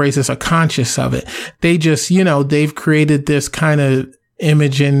people who are racist are conscious of it. They just, you know, they've created this kind of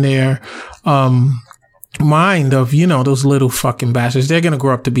image in their mind of, you know, those little fucking bastards. They're gonna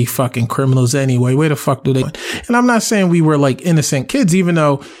grow up to be fucking criminals anyway. Where the fuck do they? And I'm not saying we were like innocent kids, even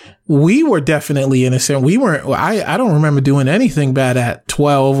though we were definitely innocent. We weren't, I don't remember doing anything bad at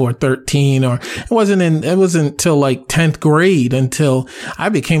 12 or 13, or it wasn't until like 10th grade until I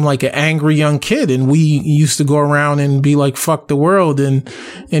became like an angry young kid. And we used to go around and be like, fuck the world. And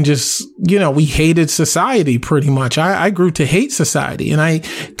just, you know, we hated society pretty much. I grew to hate society,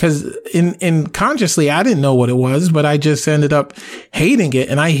 and cause in consciously, I didn't know what it was, but I just ended up hating it.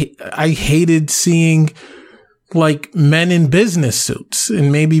 And I hated seeing like men in business suits,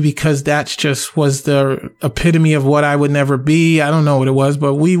 and maybe because that's just was the epitome of what I would never be. I don't know what it was,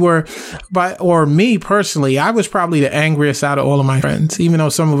 but or me personally, I was probably the angriest out of all of my friends, even though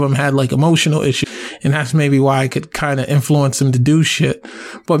some of them had like emotional issues, and that's maybe why I could kind of influence them to do shit.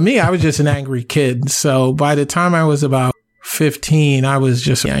 But me, I was just an angry kid. So by the time I was about 15, I was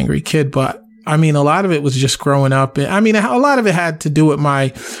just an angry kid. But I mean, a lot of it was just growing up. I mean, a lot of it had to do with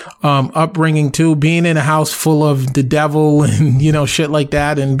my upbringing too, being in a house full of the devil and, you know, shit like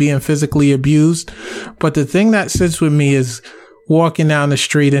that, and being physically abused. But the thing that sits with me is walking down the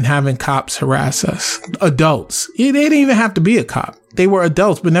street and having cops harass us. Adults. They didn't even have to be a cop. They were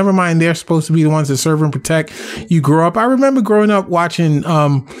adults, but never mind. They're supposed to be the ones that serve and protect. You grow up. I remember growing up watching,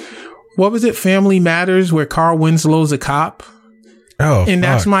 what was it? Family Matters, where Carl Winslow's a cop. Oh, and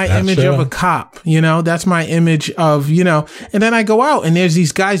that's my image of a cop, you know, that's my image of, you know, and then I go out and there's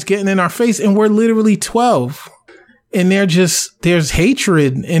these guys getting in our face, and we're literally 12, and there's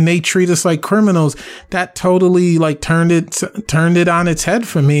hatred, and they treat us like criminals. That totally like turned it on its head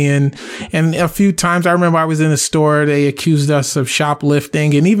for me. And a few times I remember I was in a store, they accused us of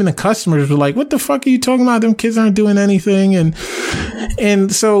shoplifting, and even the customers were like, what the fuck are you talking about? Them kids aren't doing anything.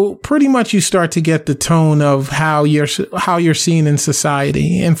 And so pretty much you start to get the tone of how you're seen in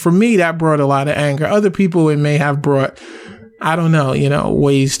society. And for me, that brought a lot of anger. Other people, it may have brought, I don't know, you know,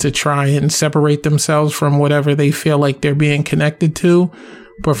 ways to try and separate themselves from whatever they feel like they're being connected to.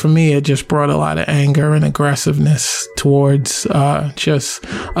 But for me, it just brought a lot of anger and aggressiveness towards just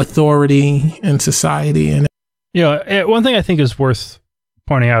authority in society. And one thing I think is worth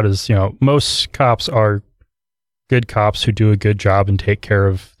pointing out is, you know, most cops are good cops who do a good job and take care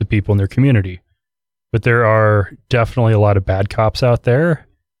of the people in their community. But there are definitely a lot of bad cops out there,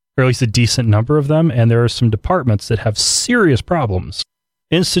 or at least a decent number of them, and there are some departments that have serious problems,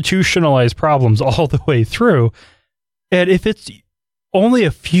 institutionalized problems all the way through. And if it's only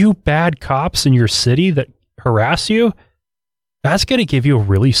a few bad cops in your city that harass you, that's going to give you a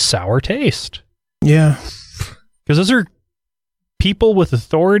really sour taste. Yeah. Because those are people with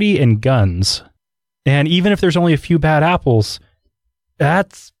authority and guns. And even if there's only a few bad apples,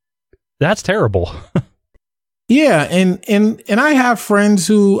 that's terrible. Yeah, and I have friends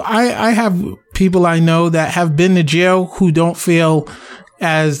who I have people I know that have been to jail who don't feel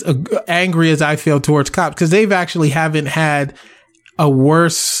as angry as I feel towards cops, because they've actually haven't had a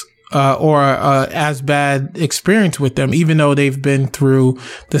worse or as bad experience with them, even though they've been through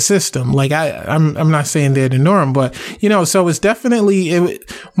the system. Like I'm not saying they're the norm, but you know, so it's definitely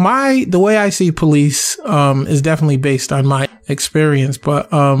the way I see police is definitely based on my experience, but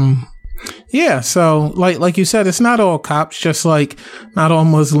yeah, so like you said, it's not all cops, just like not all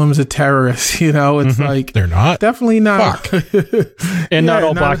Muslims are terrorists, you know. It's like they're not, definly not. And not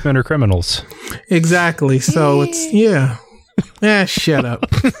all black men are criminals. Exactly. So it's shut up.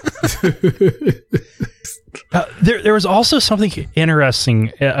 There was also something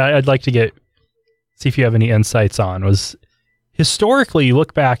interesting I'd like to see if you have any insights on. Was historically, you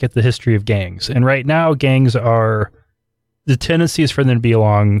look back at the history of gangs, and right now gangs are, the tendency is for them to be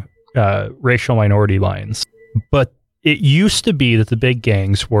along racial minority lines. But it used to be that the big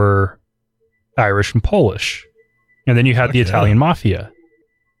gangs were Irish and Polish. And then you had the Italian mafia.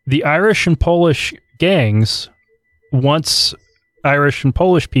 The Irish and Polish gangs, once Irish and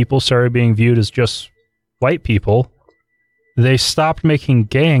Polish people started being viewed as just white people, they stopped making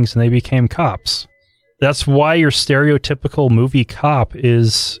gangs and they became cops. That's why your stereotypical movie cop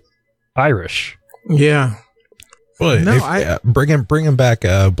is Irish. Yeah. Well, bringing back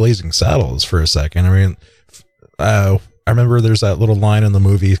Blazing Saddles for a second. I mean, I remember there's that little line in the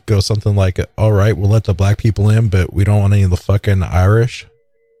movie goes something like, "All right, we'll let the black people in, but we don't want any of the fucking Irish."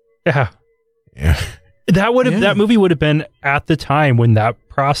 Yeah. Yeah. That movie would have been at the time when that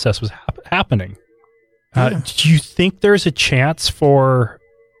process was happening. Do you think there's a chance for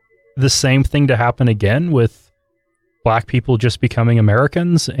the same thing to happen again with black people just becoming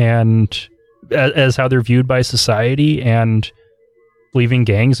Americans and as how they're viewed by society and leaving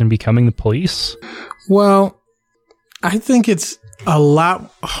gangs and becoming the police? Well, I think it's a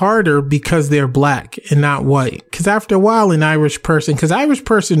lot harder because they're black and not white. Because after a while, Irish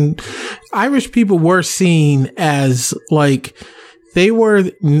people were seen as like, they were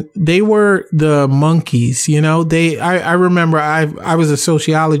the monkeys, you know. I remember I was a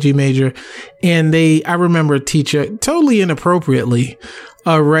sociology major, and I remember a teacher totally inappropriately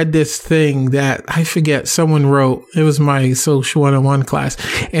read this thing that I forget someone wrote. It was my social 101 class,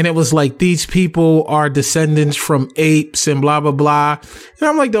 and it was like, these people are descendants from apes and blah blah blah. And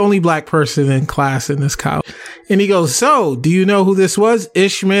I'm like the only black person in class in this college. And he goes, "So, do you know who this was?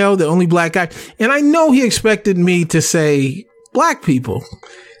 Ishmael, the only black guy." And I know he expected me to say black people,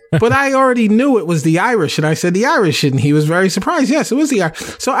 but I already knew it was the Irish, and I said the Irish, and he was very surprised. Yes, it was the Irish.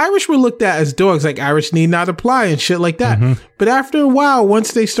 So Irish were looked at as dogs, like Irish need not apply and shit like that. Mm-hmm. But after a while,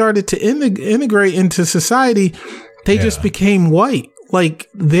 once they started to integrate into society, they just became white. Like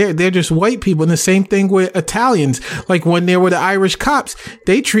they're just white people. And the same thing with Italians. Like when there were the Irish cops,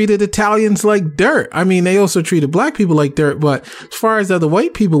 they treated Italians like dirt. I mean, they also treated black people like dirt, but as far as other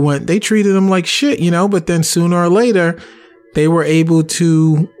white people went, they treated them like shit, you know. But then sooner or later, they were able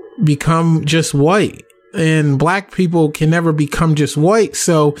to become just white, and black people can never become just white.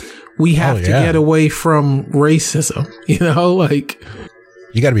 So we have to get away from racism, you know, like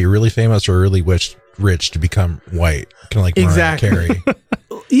you got to be really famous or really rich to become white. Kind of like Mariah Carey.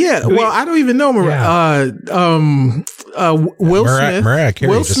 Yeah. Well, I don't even know. Will Smith. Mariah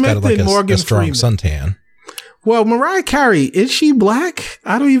Carey just got like a strong suntan. Well, Mariah Carey, is she black?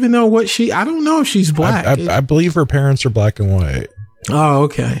 I don't even know I don't know if she's black. I believe her parents are black and white. Oh,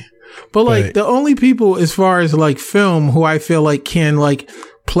 okay. But like the only people as far as like film who I feel like can like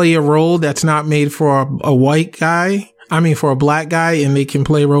play a role that's not made for a white guy, I mean for a black guy, and they can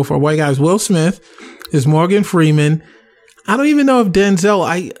play a role for a white guy, is Will Smith, is Morgan Freeman. I don't even know if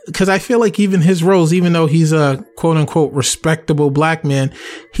Denzel, because I feel like even his roles, even though he's a quote unquote respectable black man,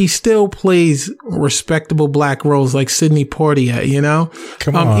 he still plays respectable black roles like Sidney Poitier, you know?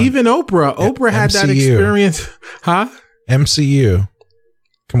 Come on. Even Oprah had that experience. Huh? MCU.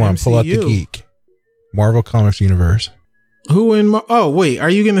 Come on, pull out the geek. Marvel Comics Universe. Who in, oh wait, are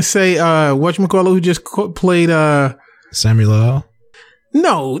you going to say, whatchamacallit, who just played, Samuel L.?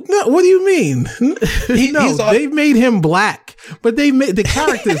 No, what do you mean? They've made him black, but they made the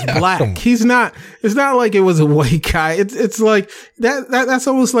character's black. He's not, it's not like it was a white guy. It's like that's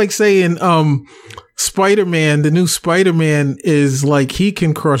almost like saying, Spider-Man, the new Spider-Man is like, he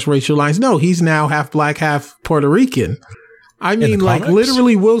can cross racial lines. No, he's now half black, half Puerto Rican. I mean, like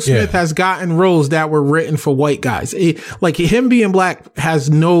literally Will Smith has gotten roles that were written for white guys. Like him being black has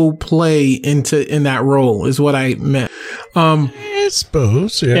no play in that role is what I meant. I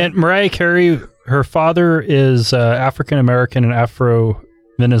suppose, yeah. And Mariah Carey, her father is African-American and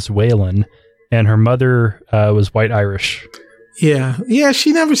Afro-Venezuelan, and her mother was white Irish. Yeah. Yeah,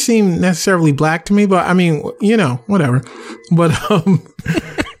 she never seemed necessarily black to me, but I mean, you know, whatever. But,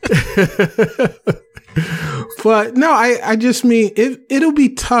 but no, I just mean it'll be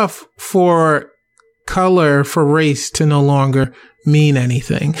tough for color, for race to no longer mean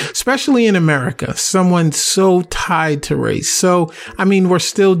anything, especially in America. Someone so tied to race. So, I mean, we're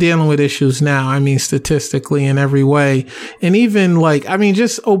still dealing with issues now. I mean, statistically in every way. And even like, I mean,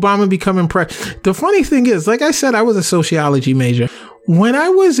 just Obama becoming president. The funny thing is, like I said, I was a sociology major. When I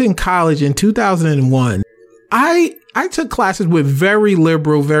was in college in 2001, I took classes with very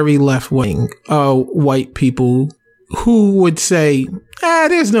liberal, very left-wing white people who would say,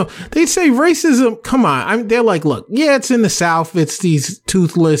 they say racism, come on. They're like, look, yeah, it's in the South. It's these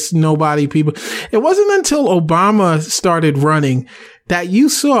toothless, nobody people. It wasn't until Obama started running that you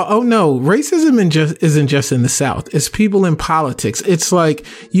saw, oh no, racism isn't just in the South. It's people in politics. It's like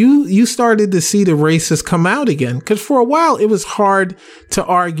you started to see the racists come out again. Because for a while, it was hard to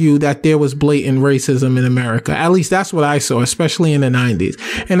argue that there was blatant racism in America. At least that's what I saw, especially in the 90s.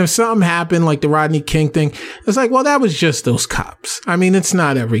 And if something happened, like the Rodney King thing, it's like, well, that was just those cops. I mean, it's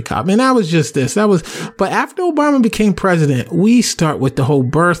not every cop. And that was just this. But after Obama became president, we start with the whole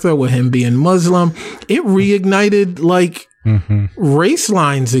birther, with him being Muslim. It reignited like, race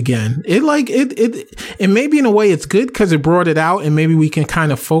lines again. It maybe in a way it's good because it brought it out, and maybe we can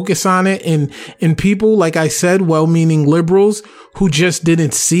kind of focus on it in people, like I said, well-meaning liberals who just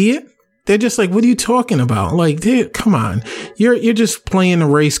didn't see it. they're just like, what are you talking about? Like, come on, you're just playing the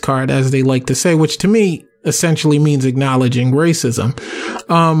race card, as they like to say, which to me essentially means acknowledging racism.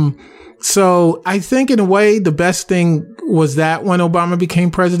 So I think in a way, the best thing was that when Obama became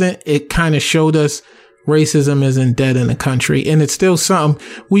president, it kind of showed us racism isn't dead in the country. And it's still something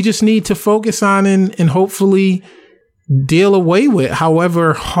we just need to focus on and hopefully deal away with,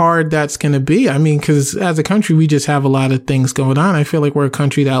 however hard that's going to be. I mean, because as a country, we just have a lot of things going on. I feel like we're a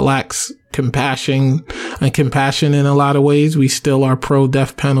country that lacks compassion in a lot of ways. We still are pro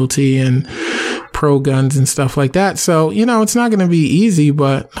death penalty and pro guns and stuff like that. So, you know, it's not going to be easy,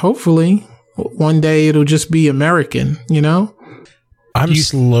 but hopefully one day it'll just be American, you know? I'm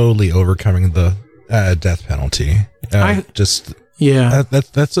slowly overcoming the death penalty. That's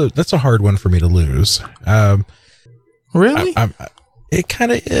a hard one for me to lose. Really? It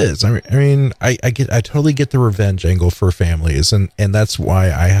kind of is. I mean, I totally get the revenge angle for families, and that's why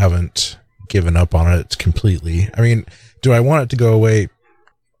I haven't given up on it completely. I mean, do I want it to go away?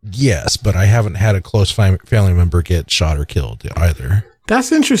 Yes, but I haven't had a close family member get shot or killed either.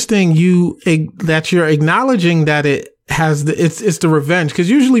 That's interesting. That you're acknowledging that it has it's the revenge, because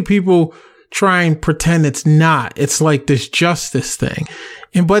usually people try and pretend it's not. It's like this justice thing.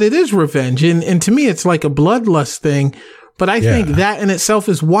 But it is revenge. And to me, it's like a bloodlust thing. But I think that in itself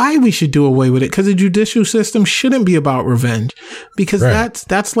is why we should do away with it, because the judicial system shouldn't be about revenge, because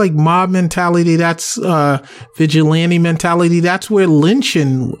that's like mob mentality. That's vigilante mentality. That's where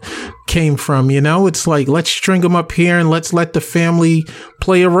lynching came from. You know, it's like, let's string them up here and let's let the family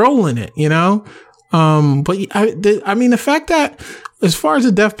play a role in it, you know? But I mean, the fact that as far as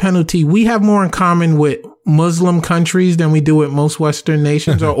the death penalty, we have more in common with Muslim countries than we do with most Western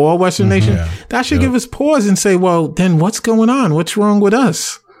nations or all Western nations. Yeah. That should give us pause and say, well, then what's going on? What's wrong with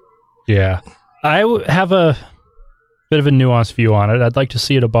us? Yeah. I have a bit of a nuanced view on it. I'd like to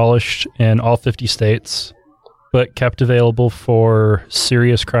see it abolished in all 50 states, but kept available for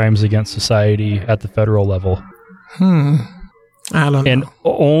serious crimes against society at the federal level. I don't know. And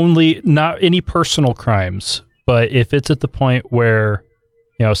only, not any personal crimes, but if it's at the point where,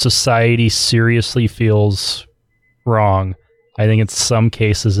 you know, society seriously feels wrong, I think in some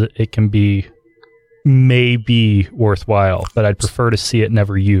cases it can be maybe worthwhile, but I'd prefer to see it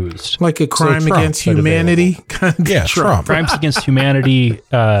never used. Like a crime against humanity? Yeah, Trump. Crimes against humanity,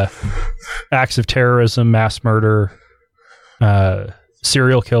 acts of terrorism, mass murder,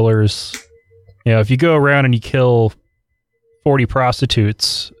 serial killers. You know, if you go around and you kill 40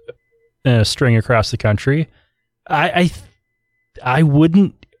 prostitutes in a string across the country, I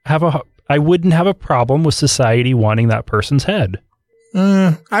wouldn't have a problem with society wanting that person's head.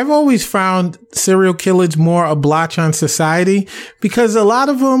 I've always found serial killers more a blotch on society, because a lot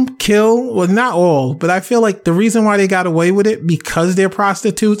of them kill, well, not all, but I feel like the reason why they got away with it, because they're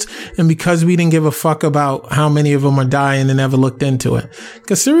prostitutes and because we didn't give a fuck about how many of them are dying and never looked into it.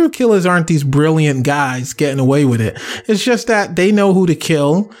 Because serial killers aren't these brilliant guys getting away with it. It's just that they know who to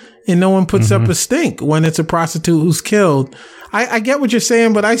kill, and no one puts up a stink when it's a prostitute who's killed. I get what you're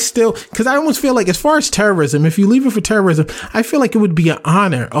saying, but I still, because I almost feel like, as far as terrorism, if you leave it for terrorism, I feel like it would be an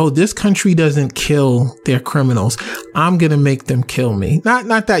honor. Oh, this country doesn't kill their criminals. I'm going to make them kill me.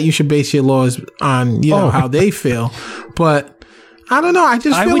 Not that you should base your laws on, you know, how they feel, but I don't know. I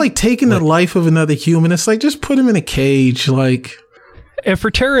just feel like taking the life of another human, it's like, just put him in a cage. Like, and for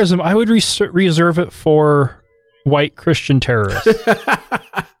terrorism, I would reserve it for white Christian terrorists.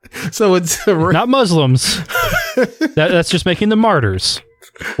 So it's not Muslims. That's just making them martyrs.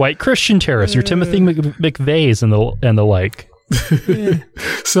 White Christian terrorists, your Timothy McVeighs and the like.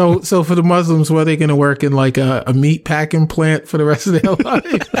 So for the Muslims, what are they going to work in, like a meat packing plant for the rest of their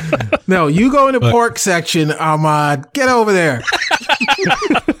life? No, you go in the pork section, Ahmad. Get over there.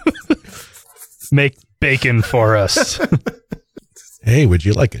 Make bacon for us. Hey, would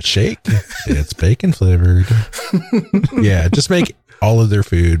you like a shake? It's bacon flavored. Yeah, just make all of their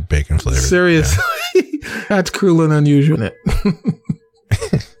food bacon flavored. Seriously. Yeah. That's cruel and unusual, isn't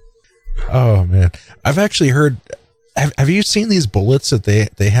it? Oh man, I've actually heard. Have you seen these bullets that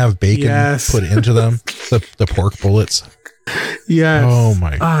they have bacon put into them? The pork bullets. Yes. Oh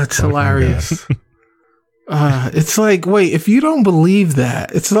my. Oh, it's hilarious. It's like, wait, if you don't believe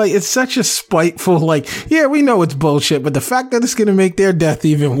that, it's like, it's such a spiteful, like, yeah, we know it's bullshit, but the fact that it's going to make their death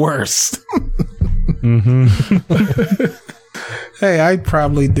even worse. Hey, I'd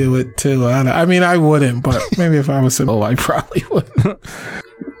probably do it too. I mean, I wouldn't, but maybe if I was single, I probably would.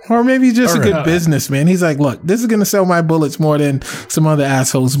 Or maybe just a good businessman. He's like, look, this is going to sell my bullets more than some other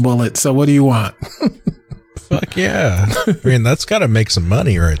asshole's bullets. So what do you want? Fuck yeah. I mean, that's got to make some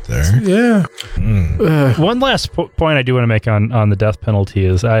money right there. Yeah. One last point I do want to make on the death penalty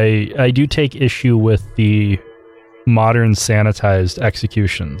is I do take issue with the modern sanitized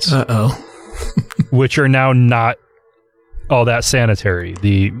executions. Which are now not all that sanitary.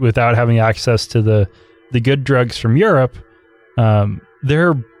 Without having access to the good drugs from Europe,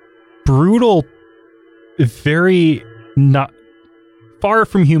 they're brutal, very not far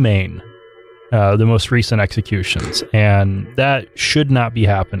from humane. The most recent executions, and that should not be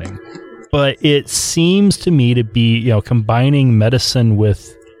happening. But it seems to me to be, combining medicine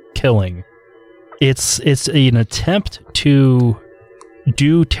with killing. It's an attempt to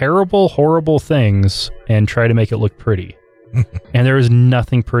do terrible, horrible things and try to make it look pretty. And there is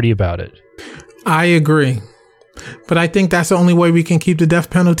nothing pretty about it. I agree. But I think that's the only way we can keep the death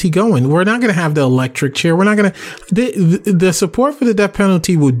penalty going. We're not going to have the electric chair. We're not going to... The support for the death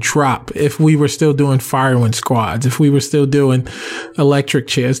penalty would drop if we were still doing firing squads, if we were still doing electric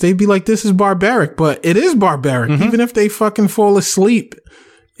chairs. They'd be like, this is barbaric. But it is barbaric, even if they fucking fall asleep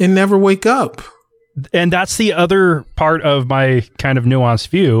and never wake up. And that's the other part of my kind of nuanced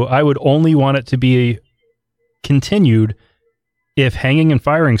view. I would only want it to be continued if hanging and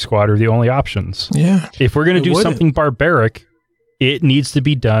firing squad are the only options. Yeah. If we're going to do something barbaric, it needs to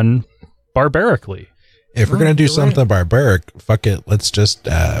be done barbarically. If we're going to do something barbaric, fuck it. Let's just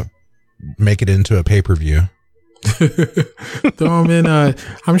make it into a pay-per-view. Throw them in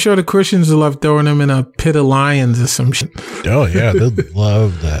I'm sure the Christians will love throwing them in a pit of lions or some shit. Oh, yeah. They'd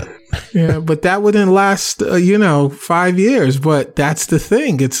love that. Yeah, but that wouldn't last, 5 years. But that's the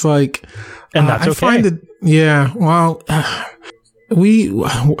thing. It's like... And that's okay. I find it... Yeah, well...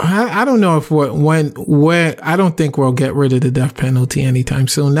 I don't know if I don't think we'll get rid of the death penalty anytime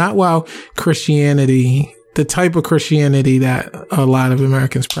soon. Not while Christianity, the type of Christianity that a lot of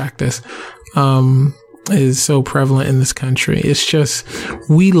Americans practice, is so prevalent in this country. It's just,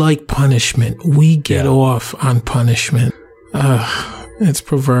 we like punishment. We get off on punishment. It's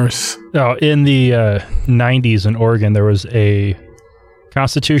perverse. Now, in the 90s in Oregon, there was a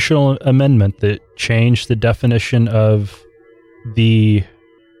constitutional amendment that changed the definition of the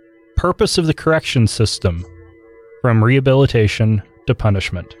purpose of the correction system from rehabilitation to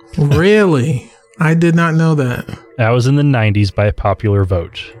punishment. Really? I did not know that. That was in the 90s by a popular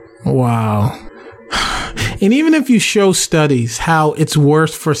vote. Wow. And even if you show studies how it's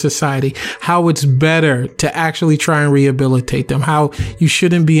worse for society, how it's better to actually try and rehabilitate them, how you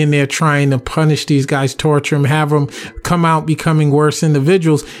shouldn't be in there trying to punish these guys, torture them, have them come out becoming worse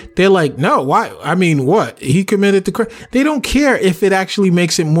individuals, they're like, no, why? I mean, what? He committed the crime. They don't care if it actually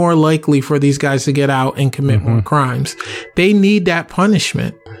makes it more likely for these guys to get out and commit more crimes. They need that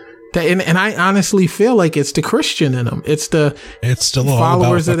punishment. And I honestly feel like it's the Christian in them. It's still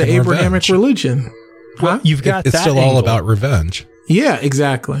followers of the Abrahamic religion. Well, you've got it's that still angle. all about revenge. Yeah,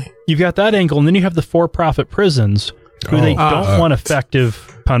 exactly. You've got that angle, and then you have the for-profit prisons who they don't want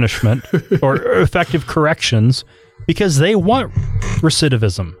effective punishment or effective corrections because they want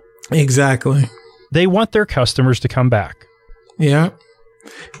recidivism. Exactly. They want their customers to come back. Yeah.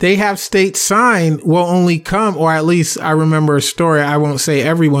 They have state sign will only come, or at least I remember a story. I won't say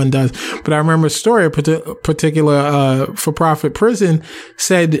everyone does, but I remember a story, a particular for-profit prison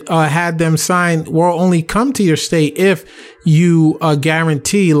said, had them sign will only come to your state if you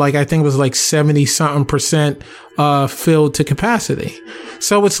guarantee, like, I think it was like 70-something% filled to capacity.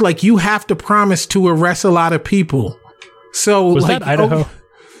 So it's like you have to promise to arrest a lot of people. So was that Idaho?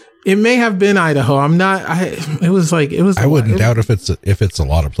 It may have been Idaho. I'm not. It was. I wouldn't doubt if it's a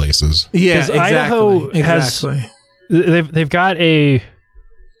lot of places. Yeah, exactly. Idaho has. They've got a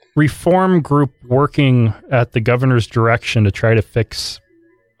reform group working at the governor's direction to try to fix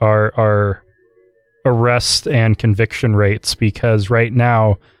our arrest and conviction rates, because right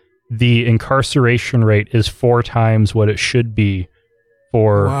now the incarceration rate is 4 times what it should be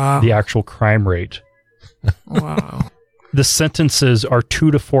for the actual crime rate. Wow. The sentences are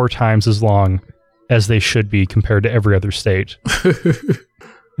 2 to 4 times as long as they should be compared to every other state.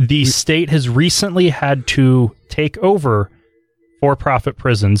 The state has recently had to take over for-profit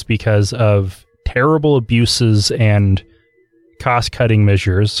prisons because of terrible abuses and cost-cutting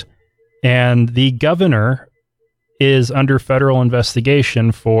measures. And the governor is under federal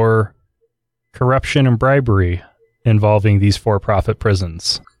investigation for corruption and bribery involving these for-profit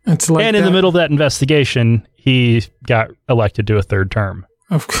prisons. It's like and in the middle of that investigation, he got elected to a 3rd term.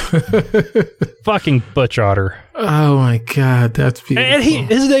 Fucking Butch Otter. Oh my God, that's beautiful. And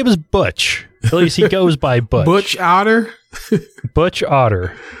his name is Butch. At least he goes by Butch. Butch Otter? Butch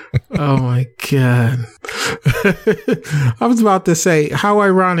Otter. Oh my God. I was about to say, how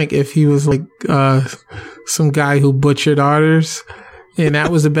ironic if he was like some guy who butchered otters, and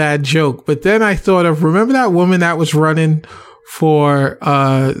that was a bad joke. But then I thought of, remember that woman that was running for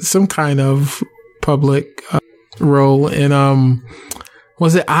some kind of public role in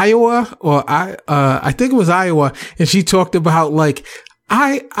was it Iowa or I think it was Iowa, and she talked about like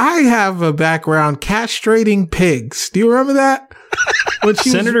I have a background castrating pigs. Do you remember that? When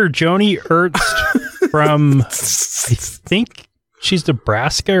Senator Joni Ernst from I think she's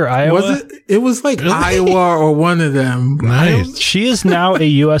Nebraska or Iowa. Was it? It was like really? Iowa or one of them. Nice. She is now a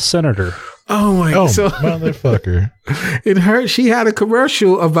U.S. senator. Oh my God. So, motherfucker. She had a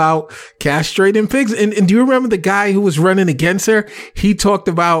commercial about castrating pigs. And do you remember the guy who was running against her? He talked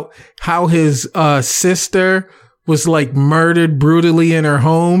about how his sister was like murdered brutally in her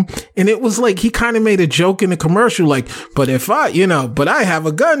home. And it was like, he kind of made a joke in the commercial, like, but I have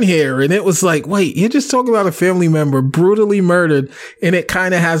a gun here. And it was like, wait, you're just talking about a family member brutally murdered. And it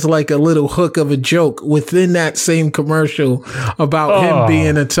kind of has like a little hook of a joke within that same commercial about him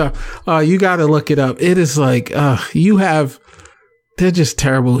being a tough. You got to look it up. It is like, they're just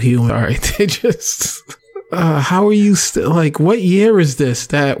terrible humor. All right. They just, how are you like, what year is this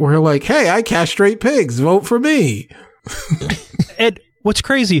that we're like, hey, I castrate pigs, vote for me? And what's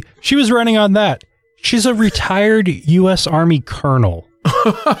crazy, she was running on that. She's a retired U.S. Army colonel.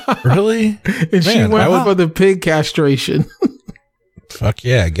 Really? And she went for the pig castration. Fuck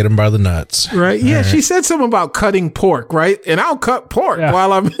yeah, get him by the nuts. Right? Yeah, she said something about cutting pork, right? And I'll cut pork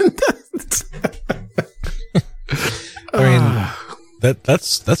while I'm in that. I mean,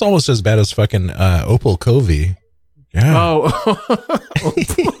 that's almost as bad as fucking Opal Covey. Yeah. Oh.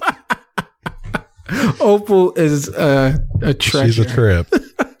 Opal is a treasure. She's a trip.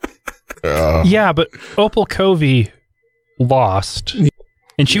 Yeah, but Opal Covey lost,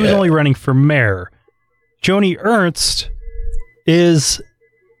 and she was only running for mayor. Joni Ernst is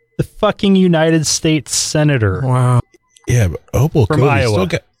the fucking United States senator. Wow. Yeah, but Opal from Covey Iowa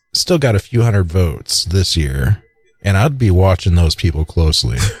still got a few hundred votes this year. And I'd be watching those people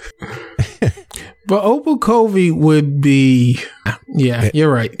closely. But Opal Covey would be,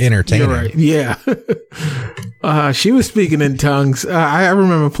 you're right. Entertaining. You're right. Yeah. She was speaking in tongues. I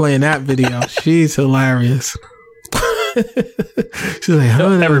remember playing that video. She's hilarious. She's like,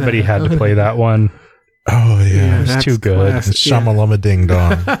 everybody had to play that one. Oh, yeah. It was too good. Shamalama ding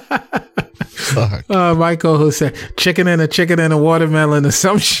dong. Fuck. Michael, who said chicken and a watermelon or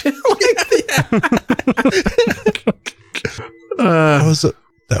some shit like that.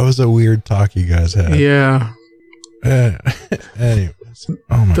 That was a weird talk you guys had. Yeah. Anyways,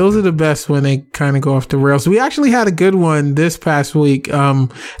 those are the best when they kind of go off the rails. We actually had a good one this past week.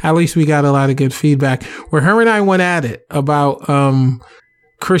 At least we got a lot of good feedback where her and I went at it about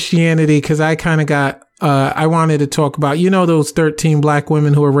Christianity, because I kind of got I wanted to talk about, those 13 black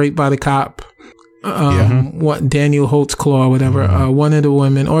women who were raped by the cop. What Daniel Holtzclaw, whatever, one of the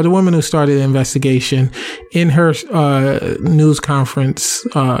women, or the woman who started the investigation, in her news conference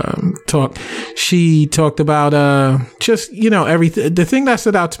talk, she talked about just everything. The thing that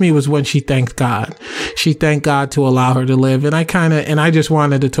stood out to me was when she thanked God. She thanked God to allow her to live, and I just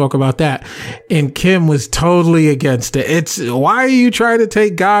wanted to talk about that. And Kim was totally against it. It's, why are you trying to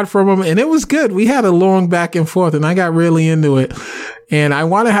take God from him? And it was good. We had a long back and forth, and I got really into it. And I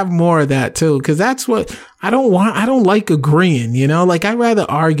want to have more of that too, because that's what I don't like agreeing, like I'd rather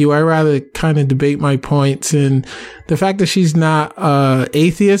argue. I'd rather kind of debate my points. And the fact that she's not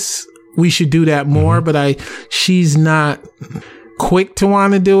atheist, we should do that more. But she's not quick to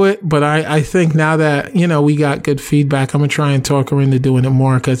want to do it. But I think now that, we got good feedback, I'm going to try and talk her into doing it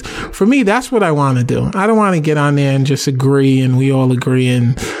more. Because for me, that's what I want to do. I don't want to get on there and just agree and we all agree.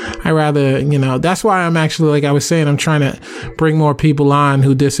 And I rather, that's why I'm actually, like I was saying, I'm trying to bring more people on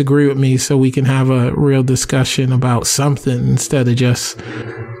who disagree with me so we can have a real discussion about something instead of just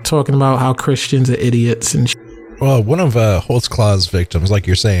talking about how Christians are idiots and Well, one of Holtzclaw's victims, like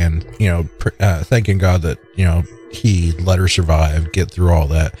you're saying, thanking God that, he let her survive, get through all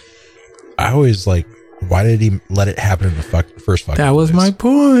that. I always why did he let it happen in the first fucking That was place? my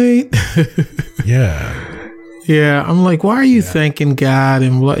point. Yeah. Yeah, I'm like, why are you thanking God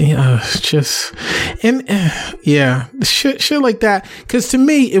and what? Just and shit like that. Because to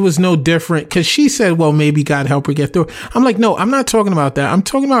me, it was no different. Because she said, "Well, maybe God help her get through." I'm like, no, I'm not talking about that. I'm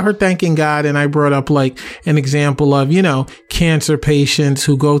talking about her thanking God, and I brought up like an example of cancer patients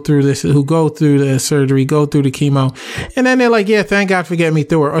who go through this, who go through the surgery, go through the chemo, and then they're like, "Yeah, thank God for getting me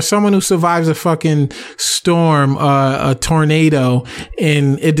through it." Or someone who survives a fucking storm, a tornado,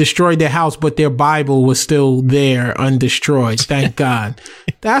 and it destroyed their house, but their Bible was still there undestroyed. Thank God.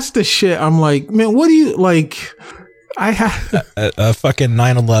 That's the shit. I'm like, man, what do you like? I have a fucking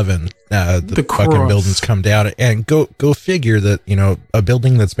 9/11. The fucking buildings come down, and go figure that a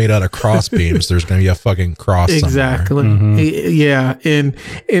building that's made out of cross beams. There's going to be a fucking cross. Exactly. Yeah, and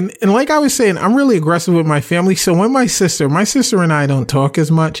like I was saying, I'm really aggressive with my family. So when my sister and I don't talk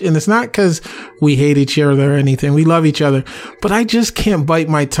as much, and it's not because we hate each other or anything. We love each other, but I just can't bite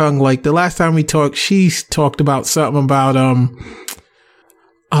my tongue. Like the last time we talked, she talked about something about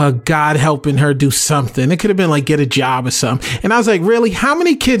God helping her do something. It could have been like get a job or something. And I was like, really? How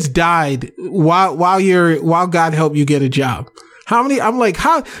many kids died while God helped you get a job? How many? I'm like,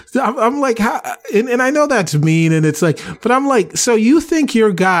 how? And I know that's mean, and it's like, but I'm like, so you think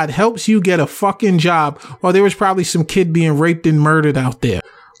your God helps you get a fucking job while there was probably some kid being raped and murdered out there?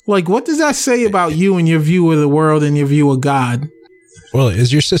 Like, what does that say about you and your view of the world and your view of God? Well,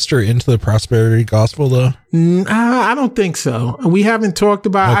 is your sister into the prosperity gospel, though? I don't think so. We haven't talked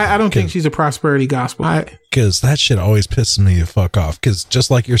about I don't think she's a prosperity gospel. Because that shit always pisses me the fuck off. Because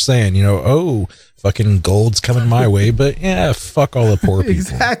just like you're saying, fucking gold's coming my way, but yeah, fuck all the poor people.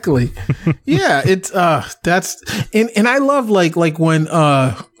 Exactly. Yeah, it's that's and I love like when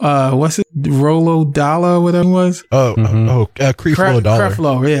what's it, Rolo Dollar, whatever it was. Creflo Dollar.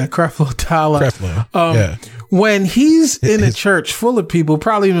 Creflo Dollar. Creflo. Yeah. When he's in a church full of people,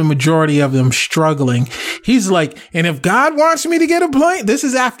 probably the majority of them struggling, he's like, and if God wants me to get a plane, this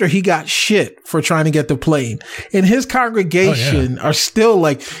is after he got shit for trying to get the plane. And his congregation are still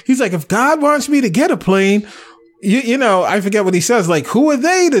like, he's like, if God wants me to get a plane, I forget what he says, like, who are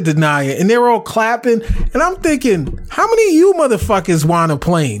they to deny it? And they're all clapping. And I'm thinking, how many of you motherfuckers want a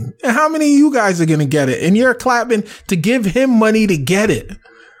plane? And how many of you guys are going to get it? And you're clapping to give him money to get it.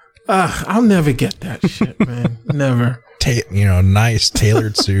 I'll never get that shit, man. Never. Nice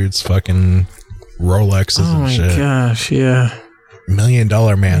tailored suits, fucking Rolexes and shit. Oh my gosh, yeah. $1 million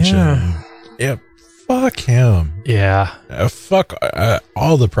mansion. Yeah. Fuck him. Yeah. Fuck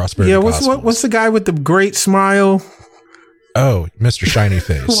all the prosperity. Yeah. What's the guy with the great smile? Oh, Mr. Shiny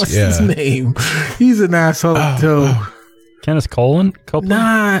Face. What's his name? He's an asshole too. Kenneth Copeland?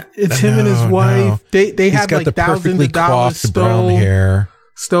 Nah, it's him and his wife. No. They had like thousands of dollars brown hair.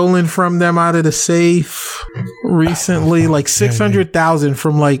 Stolen from them out of the safe recently, like 600,000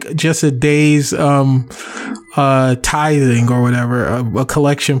 from like just a day's tithing or whatever, a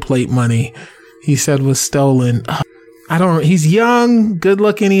collection plate money he said was stolen. He's young, good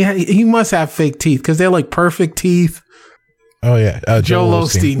looking. He must have fake teeth because they're like perfect teeth. Oh yeah. Joel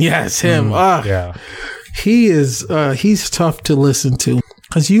Osteen. Yes, him. Yeah. He is, he's tough to listen to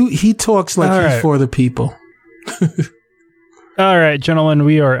because he talks like he's for the people. All right, gentlemen,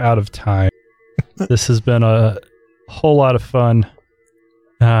 we are out of time. This has been a whole lot of fun.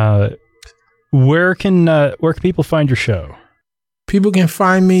 Where can people find your show? People can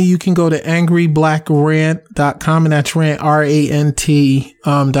find me. You can go to angryblackrant.com, and that's rant, RANT.com.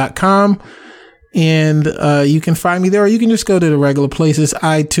 And you can find me there, or you can just go to the regular places,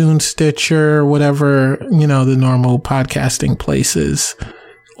 iTunes, Stitcher, whatever, the normal podcasting places.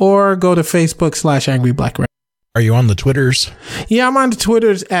 Or go to Facebook /angryblackrant. Are you on the Twitters? Yeah, I'm on the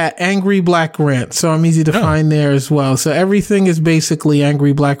Twitters at Angry Black Rant, so I'm easy to find there as well. So everything is basically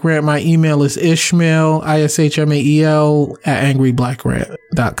Angry Black Rant. My email is Ishmael, ISHMAEL, at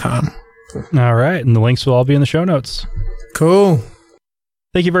angryblackrant.com. All right, and the links will all be in the show notes. Cool.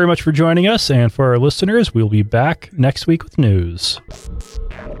 Thank you very much for joining us, and for our listeners, we'll be back next week with news.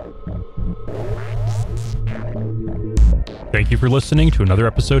 Thank you for listening to another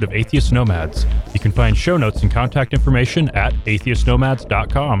episode of Atheist Nomads. You can find show notes and contact information at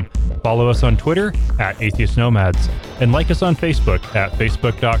atheistnomads.com. Follow us on Twitter at Atheist Nomads, and like us on Facebook at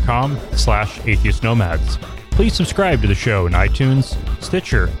facebook.com/atheistnomads. Please subscribe to the show in iTunes,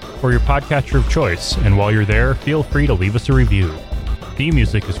 Stitcher, or your podcatcher of choice, and while you're there, feel free to leave us a review. Theme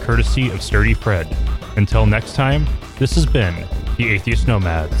music is courtesy of Sturdy Fred. Until next time, this has been the Atheist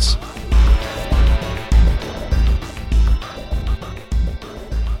Nomads.